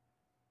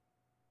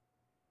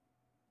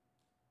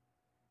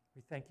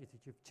 We thank you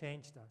that you've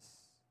changed us.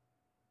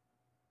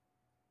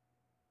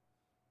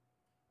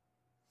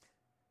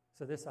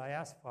 So this I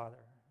ask, Father,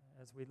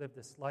 as we live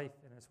this life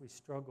and as we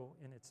struggle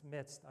in its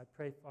midst, I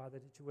pray, Father,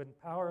 that you would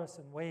empower us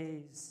in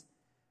ways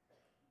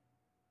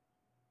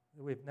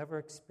that we've never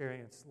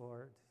experienced,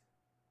 Lord.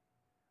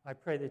 I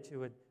pray that you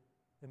would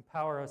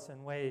empower us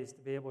in ways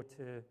to be able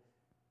to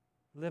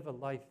live a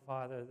life,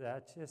 Father,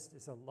 that just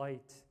is a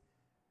light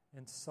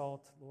and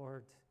salt,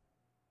 Lord,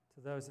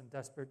 to those in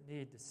desperate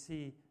need, to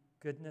see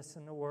goodness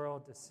in the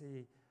world, to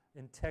see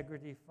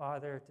integrity,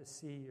 Father, to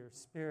see your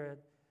Spirit,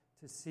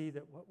 to see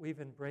that what we've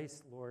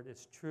embraced, Lord,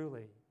 is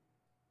truly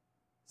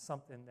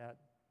something that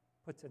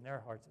puts in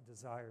their hearts a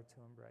desire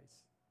to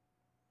embrace.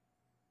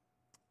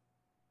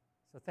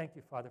 So thank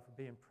you, Father, for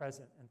being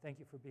present, and thank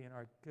you for being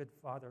our good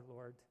Father,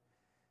 Lord.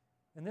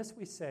 And this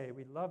we say,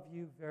 we love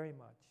you very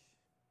much.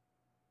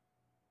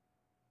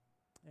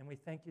 And we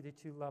thank you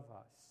that you love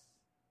us.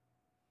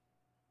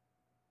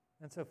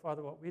 And so,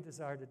 Father, what we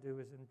desire to do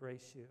is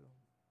embrace you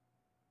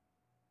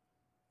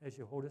as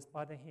you hold us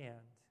by the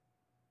hand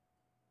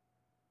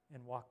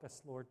and walk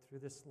us, Lord, through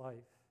this life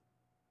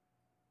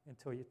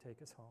until you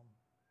take us home.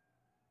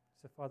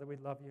 So, Father, we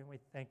love you and we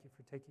thank you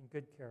for taking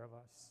good care of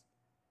us.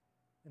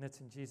 And it's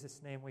in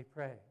Jesus' name we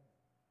pray.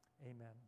 Amen.